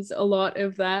path comes a lot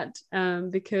of that,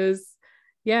 because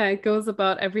yeah, it goes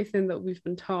about everything that we've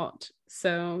been taught.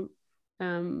 So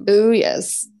oh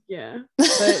yes. Yeah.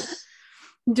 But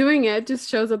doing it just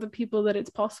shows other people that it's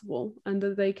possible and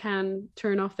that they can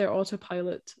turn off their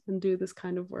autopilot and do this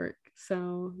kind of work.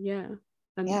 So yeah.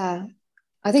 Yeah,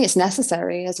 I think it's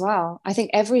necessary as well. I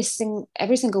think every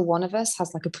single one of us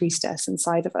has like a priestess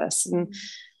inside of us, and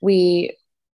we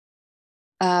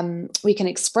can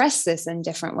express this in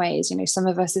different ways. Some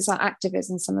of us is our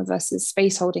activism, some of us is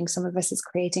space holding, some of us is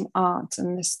creating art,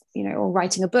 and this, or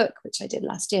writing a book, which I did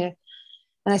last year.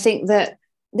 And I think that,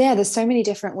 yeah, there's so many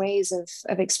different ways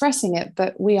of expressing it,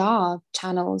 but we are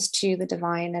channels to the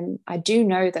divine. And I do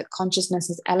know that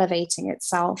consciousness is elevating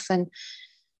itself,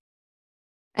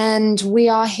 and we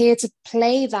are here to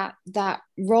play that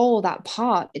role, that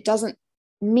part. It doesn't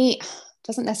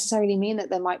necessarily mean that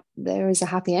there is a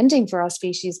happy ending for our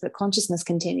species, but consciousness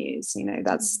continues.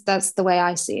 That's the way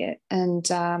I see it. And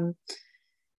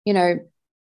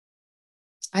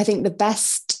I think the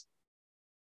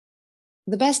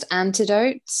best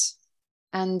antidote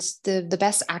and the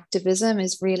best activism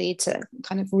is really to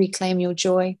kind of reclaim your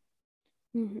joy,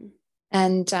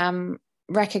 and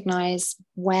recognize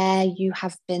where you're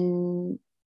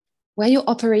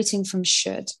operating from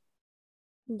should.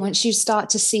 Once you start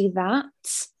to see that,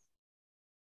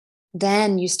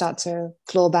 then you start to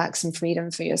claw back some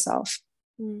freedom for yourself.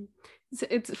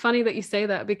 It's funny that you say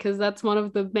that, because that's one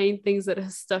of the main things that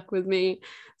has stuck with me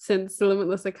since the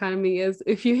Limitless Academy is,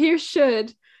 if you hear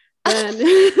should, then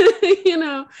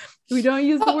we don't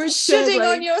use the word shoulding should,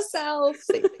 on yourself.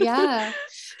 Yeah,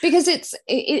 because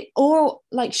it or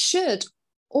like should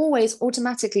always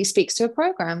automatically speaks to a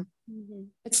program.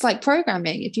 It's like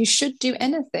programming. If you should do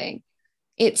anything,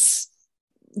 it's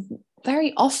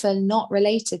very often not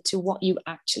related to what you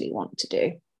actually want to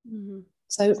do.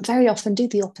 So very often do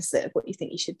the opposite of what you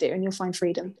think you should do, and you'll find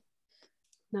freedom.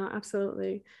 No,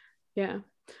 absolutely. Yeah.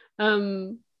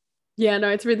 Yeah, no,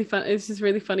 it's really fun. It's just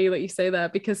really funny that you say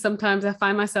that, because sometimes I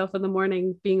find myself in the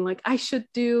morning being like, I should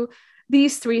do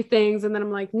these 3 things, and then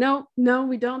I'm like, no,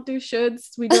 we don't do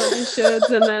shoulds,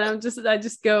 and then I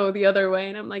just go the other way,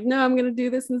 and I'm like, no, I'm gonna do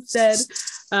this instead.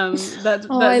 That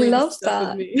I really love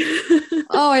that.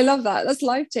 I love that. That's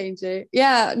life-changing.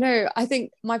 Yeah, no, I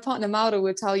think my partner Mauro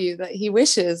would tell you that he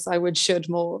wishes I should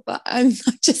more, but I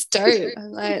just don't.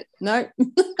 I'm like, no.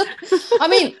 I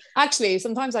mean, actually,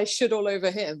 sometimes I should all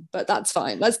over him, but that's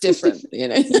fine. That's different,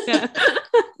 Yeah.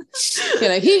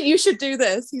 You should do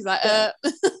this. He's like,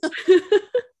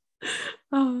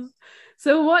 Oh,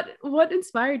 So what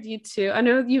inspired you to? I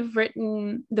know you've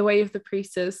written The Way of the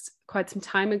Priestess quite some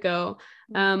time ago,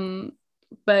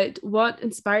 but what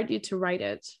inspired you to write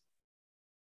it?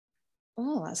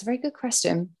 Oh, that's a very good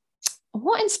question.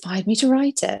 What inspired me to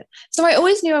write it? So I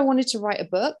always knew I wanted to write a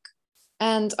book,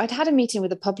 and I'd had a meeting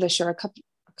with a publisher a couple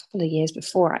of years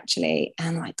before, actually,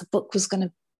 and like the book was going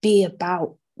to be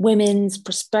about women's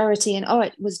prosperity, and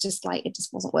it was just like it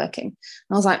just wasn't working. And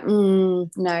I was like,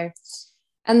 no.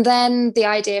 And then the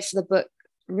idea for the book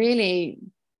really,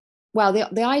 well,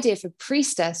 the idea for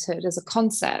priestesshood as a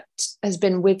concept has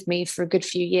been with me for a good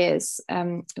few years.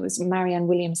 It was Marianne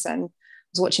Williamson. I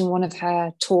was watching one of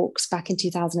her talks back in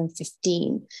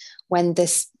 2015 when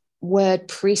this word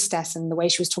priestess and the way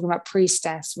she was talking about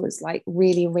priestess was like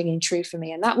really ringing true for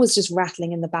me. And that was just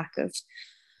rattling in the back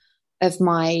of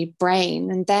my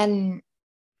brain. And then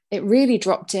it really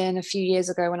dropped in a few years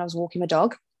ago when I was walking my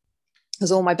dog,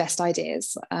 because all my best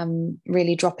ideas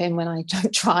really drop in when I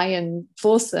don't try and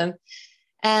force them.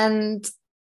 And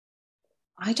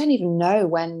I don't even know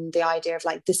when the idea of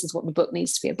like, this is what the book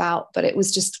needs to be about, but it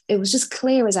was just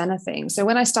clear as anything. So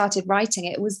when I started writing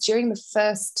it, it was during the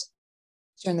first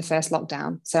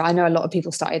lockdown. So I know a lot of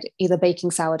people started either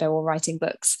baking sourdough or writing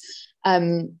books,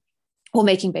 or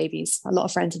making babies. A lot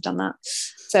of friends have done that.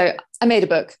 So I made a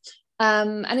book.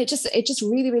 And it just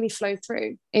really, really flowed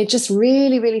through. It just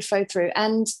really, really flowed through.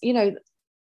 And,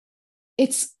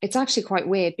 it's actually quite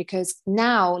weird because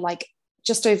now, like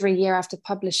just over a year after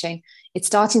publishing, it's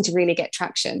starting to really get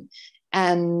traction,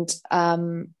 and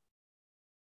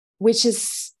which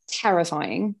is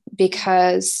terrifying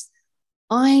because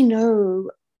I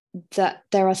know that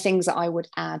there are things that I would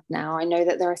add now. I know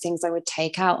that there are things I would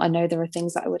take out. I know there are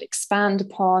things that I would expand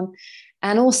upon.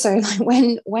 And also, like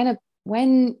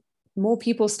when more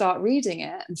people start reading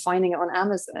it and finding it on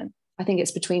Amazon, I think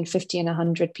it's between 50 and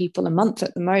 100 people a month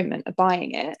at the moment are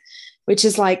buying it, which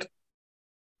is like,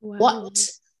 Wow.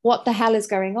 what the hell is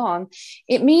going on?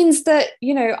 It means that,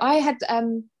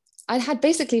 I had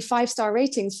basically 5-star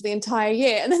ratings for the entire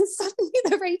year, and then suddenly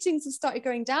the ratings have started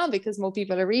going down because more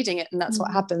people are reading it, and that's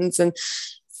what happens. And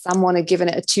someone had given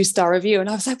it a 2-star review, and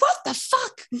I was like, what the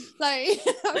fuck? Like,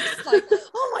 I was like,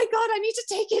 oh my God, I need to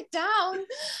take it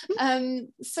down.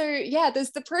 So yeah,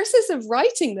 there's the process of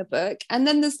writing the book, and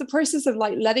then there's the process of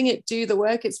like letting it do the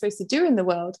work it's supposed to do in the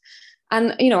world.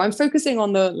 And I'm focusing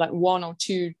on the like 1 or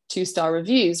 2-star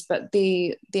reviews, but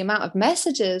the amount of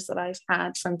messages that I've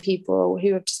had from people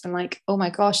who have just been like, oh my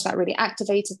gosh, that really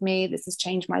activated me, this has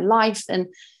changed my life. And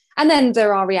then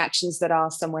there are reactions that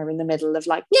are somewhere in the middle of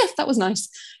like, yes, that was nice,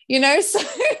 so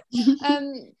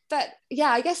but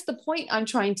yeah, I guess the point I'm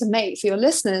trying to make for your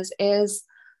listeners is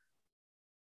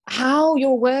how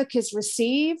your work is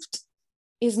received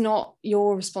is not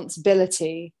your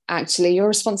responsibility. Actually, your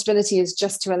responsibility is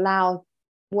just to allow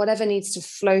whatever needs to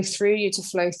flow through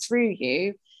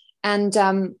you, and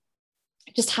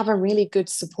just have a really good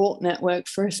support network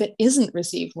for if it isn't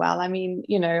received well. I mean,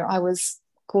 I was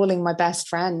calling my best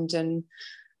friend and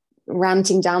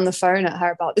ranting down the phone at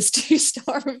her about this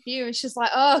 2-star review, and she's like,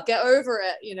 oh, get over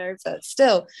it, but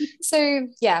still. So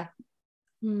yeah,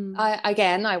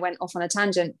 I went off on a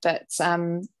tangent, but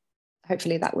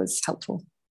hopefully that was helpful.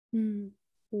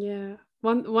 Yeah.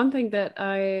 One thing that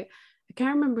I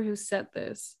can't remember who said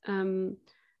this,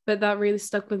 but that really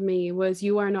stuck with me was,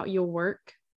 you are not your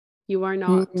work. You are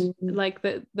not like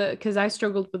the because I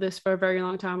struggled with this for a very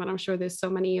long time, and I'm sure there's so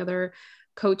many other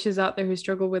coaches out there who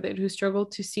struggle with it, who struggle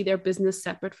to see their business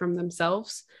separate from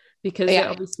themselves, because they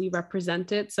obviously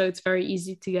represent it. So it's very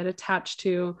easy to get attached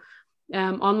to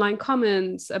online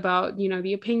comments about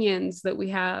the opinions that we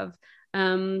have.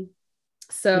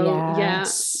 So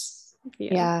yes.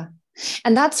 Yeah.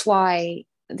 And that's why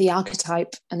the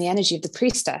archetype and the energy of the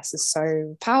priestess is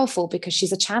so powerful, because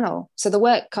she's a channel. So the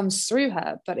work comes through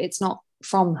her, but it's not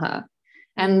from her.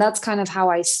 And that's kind of how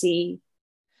I see,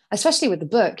 especially with the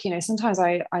book, sometimes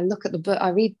I look at the book, I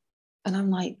read, and I'm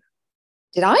like,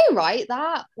 did I write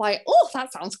that? Like, oh,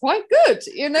 that sounds quite good,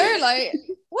 like,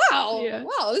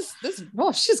 wow, this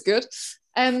she's good.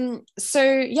 So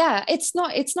yeah, it's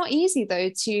not easy though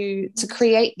to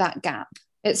create that gap.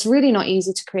 It's really not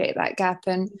easy to create that gap.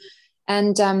 And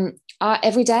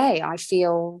every day I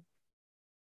feel,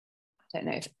 I don't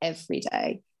know if every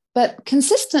day, but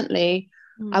consistently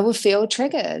I will feel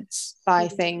triggered by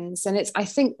things. And I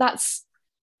think that's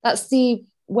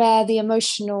where the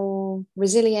emotional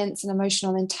resilience and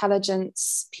emotional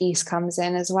intelligence piece comes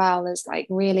in as well, as like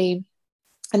really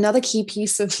another key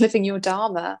piece of living your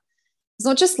Dharma. It's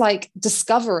not just like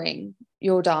discovering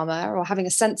your dharma or having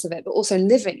a sense of it, but also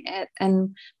living it. And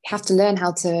we have to learn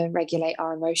how to regulate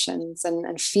our emotions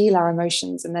and feel our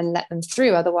emotions and then let them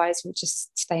through. Otherwise, we'll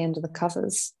just stay under the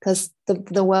covers, because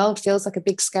the world feels like a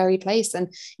big, scary place.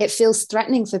 And it feels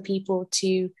threatening for people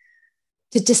to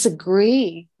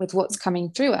disagree with what's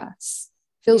coming through us.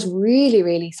 It feels really,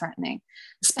 really threatening,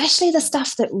 especially the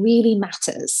stuff that really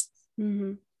matters,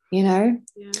 you know?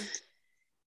 Yeah.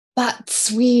 But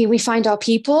we find our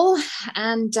people,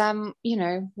 and you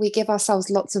know, we give ourselves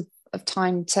lots of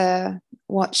time to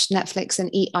watch Netflix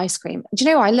and eat ice cream. Do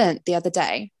you know what I learned the other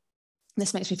day?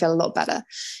 This makes me feel a lot better,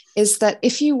 is that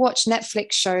if you watch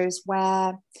Netflix shows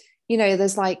where, you know,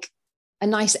 there's like a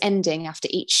nice ending after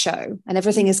each show and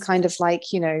everything is kind of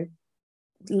like, you know,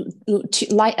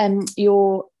 like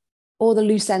all the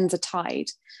loose ends are tied,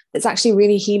 it's actually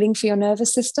really healing for your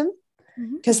nervous system,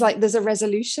 because like there's a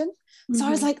resolution. So I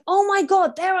was like, oh my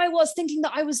God, there I was thinking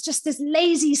that I was just this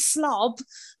lazy slob,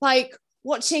 like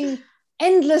watching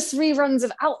endless reruns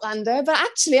of Outlander, but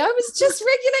actually I was just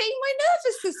regulating my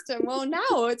nervous system. Well,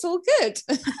 now it's all good.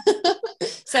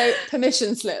 So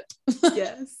permission slip.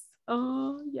 Yes.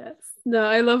 Oh, yes. No,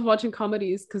 I love watching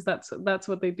comedies because that's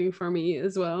what they do for me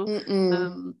as well.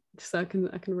 So I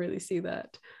can really see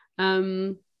that.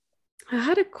 I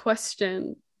had a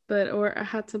question, or I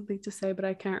had something to say, but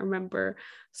I can't remember.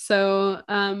 So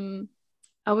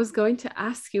I was going to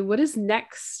ask you, what is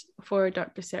next for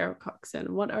Dr. Sarah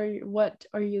Coxon? What are you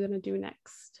going to do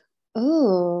next?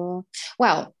 Oh,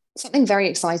 well, something very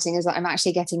exciting is that I'm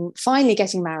actually finally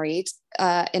getting married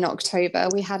in October.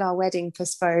 We had our wedding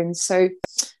postponed. So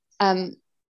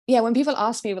yeah, when people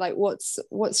ask me like,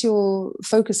 what's your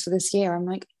focus for this year? I'm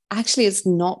like, actually, it's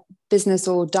not business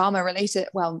or Dharma related.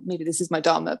 Well, maybe this is my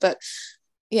Dharma, but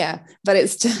yeah, but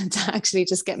it's to actually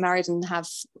just get married and have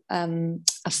a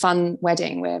fun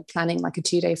wedding. We're planning like a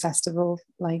 2-day festival,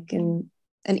 like in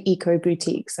an eco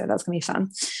boutique. So that's gonna be fun.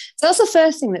 So that's the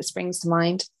first thing that springs to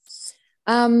mind.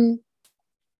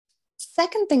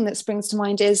 Second thing that springs to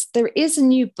mind is there is a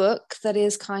new book that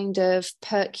is kind of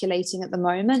percolating at the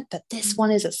moment, but this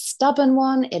one is a stubborn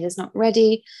one. It is not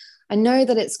ready. I know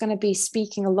that it's going to be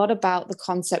speaking a lot about the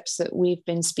concepts that we've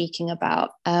been speaking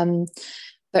about,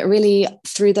 but really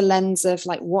through the lens of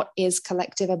like, what is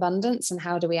collective abundance and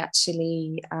how do we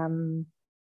actually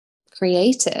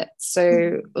create it?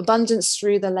 So abundance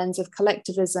through the lens of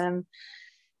collectivism,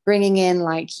 bringing in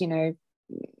like, you know,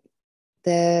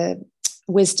 the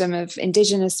wisdom of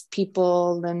indigenous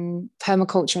people and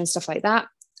permaculture and stuff like that.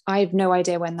 I have no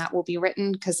idea when that will be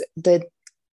written because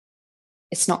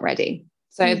it's not ready.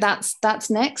 So that's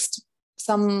next,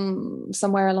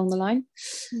 somewhere along the line.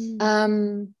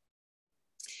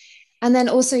 And then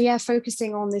also, yeah,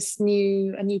 focusing on a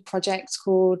new project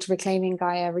called Reclaiming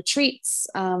Gaia Retreats.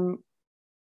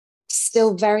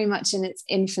 Still very much in its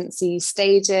infancy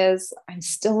stages. I'm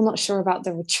still not sure about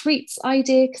the retreats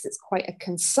idea because it's quite a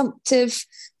consumptive,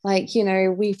 like, you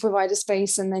know, we provide a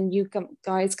space and then you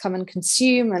guys come and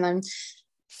consume. And I'm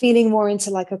feeling more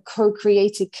into like a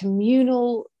co-created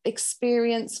communal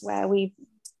experience where we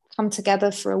come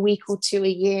together for a week or two a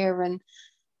year and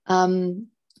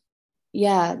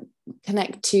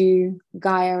connect to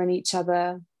Gaia and each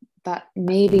other. But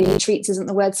maybe retreats isn't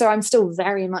the word. So I'm still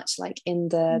very much like in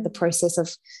the process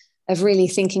of really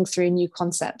thinking through new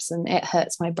concepts, and it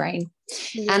hurts my brain.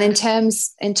 Yeah. And in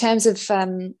terms of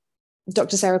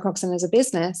Dr. Sarah Coxon as a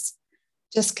business,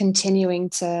 just continuing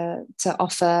to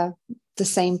offer the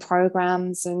same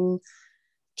programs and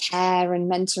care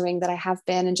and mentoring that I have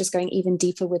been, and just going even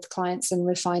deeper with clients and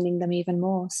refining them even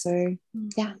more. So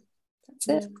yeah, that's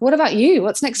it. What about you?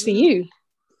 What's next for you?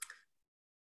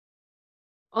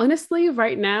 Honestly,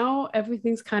 right now,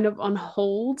 everything's kind of on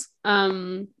hold.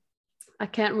 I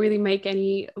can't really make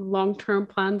any long-term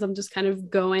plans. I'm just kind of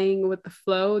going with the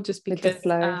flow just because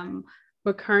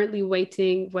we're currently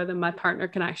waiting whether my partner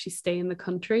can actually stay in the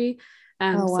country.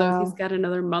 So he's got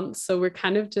another month. So I'm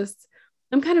kind of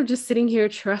just sitting here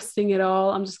trusting it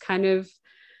all. I'm just kind of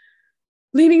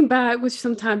leaning back, which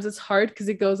sometimes it's hard because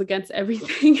it goes against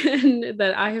everything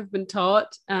that I have been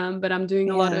taught. But I'm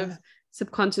doing a lot of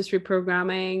subconscious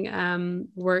reprogramming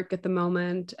work at the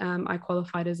moment. I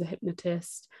qualified as a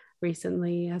hypnotist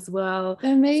recently as well.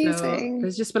 Amazing. So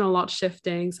there's just been a lot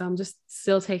shifting. So I'm just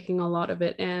still taking a lot of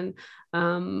it in.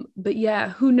 But yeah,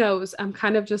 who knows? I'm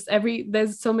kind of just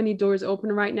there's so many doors open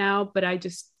right now, but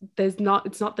it's not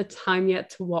the time yet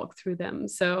to walk through them.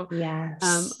 So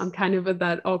yes. I'm kind of at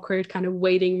that awkward kind of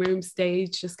waiting room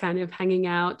stage, just kind of hanging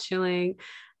out, chilling,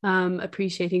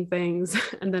 appreciating things,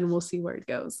 and then we'll see where it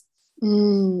goes.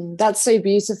 That's so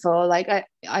beautiful. Like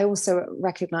I also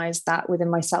recognize that within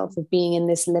myself of being in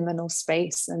this liminal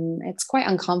space, and it's quite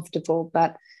uncomfortable,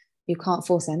 but you can't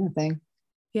force anything.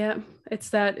 Yeah,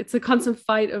 it's a constant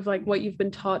fight of like what you've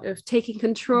been taught of taking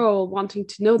control, wanting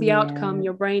to know the outcome. Yeah.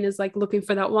 Your brain is like looking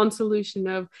for that one solution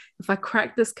of, if I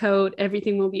crack this code,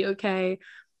 everything will be okay.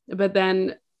 But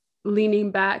then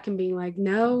leaning back and being like,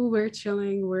 no, we're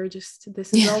chilling. We're just,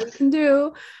 this is all Yeah. we can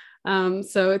do.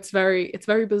 So it's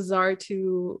very bizarre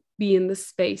to be in this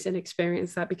space and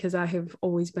experience that, because I have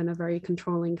always been a very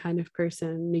controlling kind of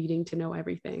person, needing to know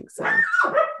everything. So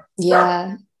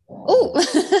Yeah. Oh,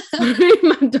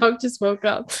 my dog just woke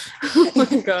up. Oh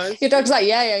my gosh. your dog's like,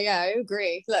 yeah, I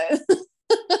agree. Like,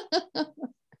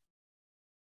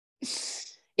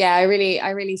 yeah, I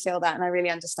really feel that, and I really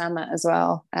understand that as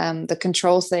well. The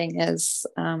control thing is,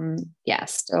 yeah,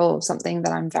 still something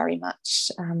that I'm very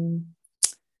much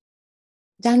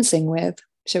dancing with,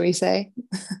 shall we say?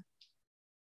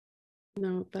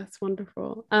 No, that's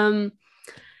wonderful.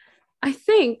 I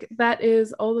think that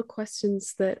is all the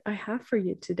questions that I have for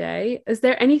you today. Is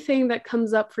there anything that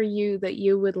comes up for you that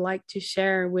you would like to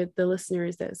share with the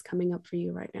listeners that is coming up for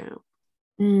you right now?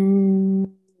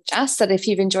 Mm, just that if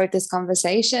you've enjoyed this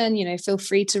conversation, feel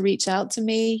free to reach out to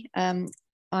me. I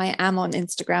am on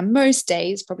Instagram most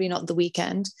days, probably not the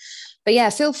weekend, but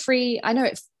yeah, feel free. I know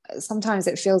sometimes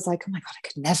it feels like, oh my God, I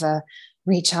could never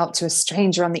reach out to a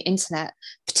stranger on the internet,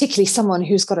 particularly someone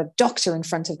who's got a doctor in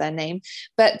front of their name.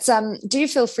 But do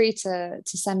feel free to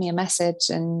send me a message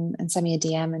and send me a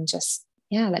DM, and just,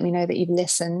 yeah, let me know that you've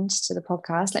listened to the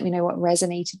podcast. Let me know what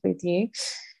resonated with you.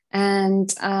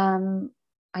 And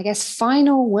I guess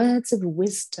final words of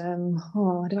wisdom.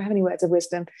 Oh, do I have any words of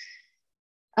wisdom?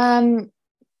 Um,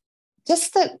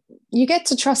 just that you get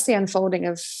to trust the unfolding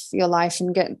of your life,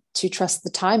 and get to trust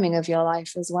the timing of your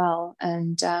life as well.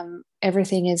 And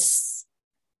everything is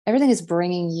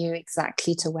bringing you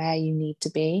exactly to where you need to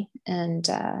be. And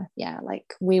yeah,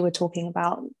 like we were talking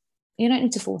about, you don't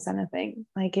need to force anything.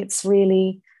 Like, it's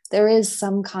really, there is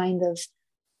some kind of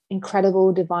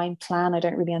incredible divine plan. I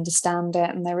don't really understand it,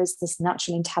 and there is this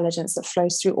natural intelligence that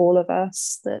flows through all of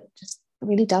us that just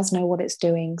really does know what it's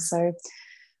doing. So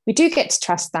we do get to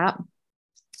trust that,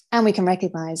 and we can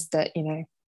recognize that,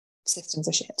 systems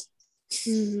are shit.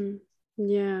 Mm-hmm.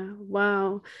 Yeah.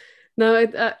 Wow. No,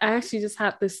 I actually just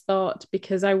had this thought,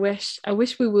 because I wish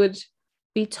we would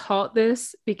be taught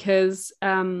this, because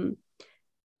kind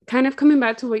of coming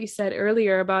back to what you said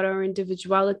earlier about our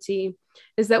individuality,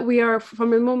 is that we are,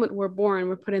 from the moment we're born,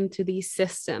 we're put into these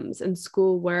systems in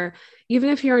school where, even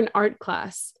if you're in art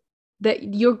class,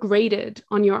 that you're graded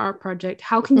on your art project.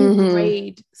 How can you Mm-hmm.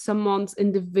 grade someone's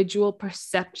individual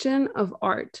perception of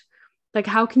art? Like,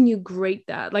 how can you grade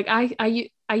that? Like,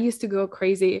 I used to go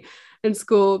crazy in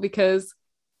school, because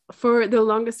for the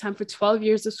longest time, for 12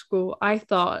 years of school, I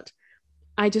thought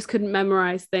I just couldn't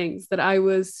memorize things, that I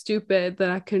was stupid, that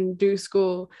I couldn't do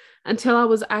school, until I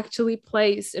was actually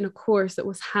placed in a course that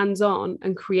was hands-on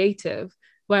and creative,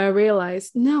 where I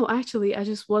realized, no, actually, I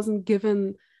just wasn't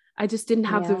given, I just didn't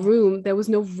have the Yeah. room. There was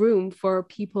no room for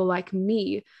people like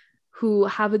me who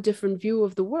have a different view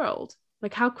of the world.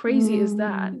 Like, how crazy is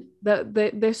that? Mm.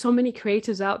 That there's so many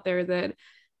creators out there that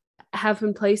have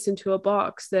been placed into a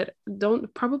box, that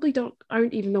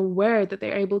aren't even aware that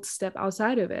they're able to step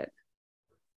outside of it.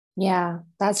 Yeah,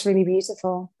 that's really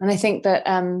beautiful. And I think that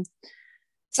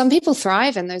some people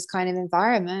thrive in those kind of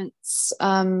environments.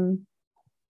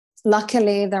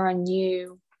 Luckily, there are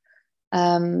new,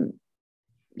 um,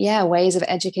 yeah, ways of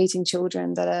educating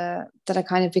children that are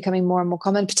kind of becoming more and more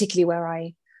common, particularly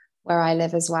where I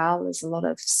live as well. There's a lot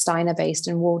of Steiner-based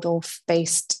and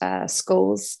Waldorf-based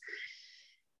schools,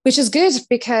 which is good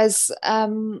because,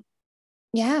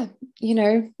 yeah, you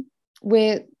know,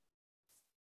 we're.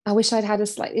 I wish I'd had a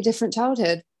slightly different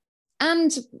childhood,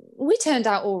 and we turned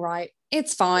out all right.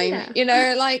 It's fine,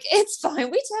 Yeah. like, it's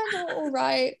fine. We turned out all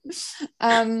right.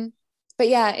 Um, but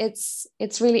yeah, it's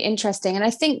really interesting. And I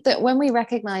think that when we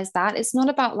recognize that, it's not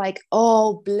about like,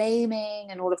 oh, blaming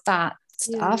and all of that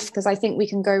Yeah. stuff, because I think we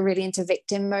can go really into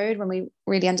victim mode when we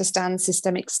really understand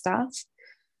systemic stuff.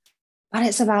 But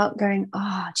it's about going,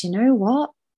 oh, do you know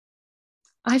what?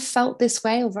 I've felt this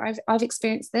way, or I've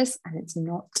experienced this, and it's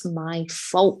not my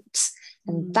fault.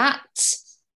 And Mm. that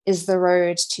is the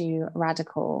road to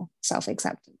radical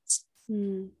self-acceptance.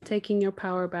 Taking your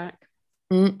power back.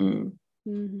 Mm-mm.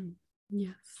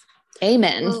 Yes.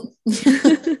 Amen. Well,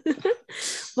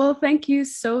 well, thank you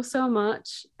so, so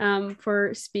much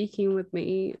for speaking with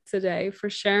me today,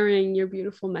 for sharing your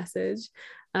beautiful message.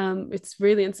 It's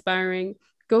really inspiring.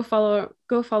 Go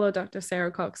follow Dr. Sarah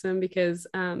Coxon, because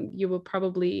you will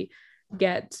probably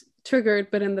get triggered,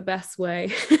 but in the best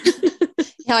way.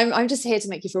 Yeah, I'm just here to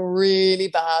make you feel really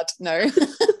bad. No.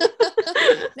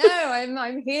 No,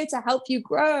 I'm here to help you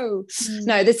grow.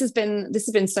 No, this has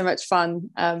been so much fun.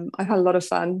 I've had a lot of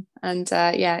fun, and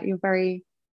yeah, you're very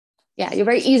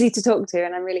easy to talk to,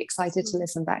 and I'm really excited to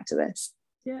listen back to this.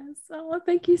 Yes. Oh,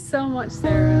 thank you so much,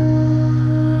 Sarah.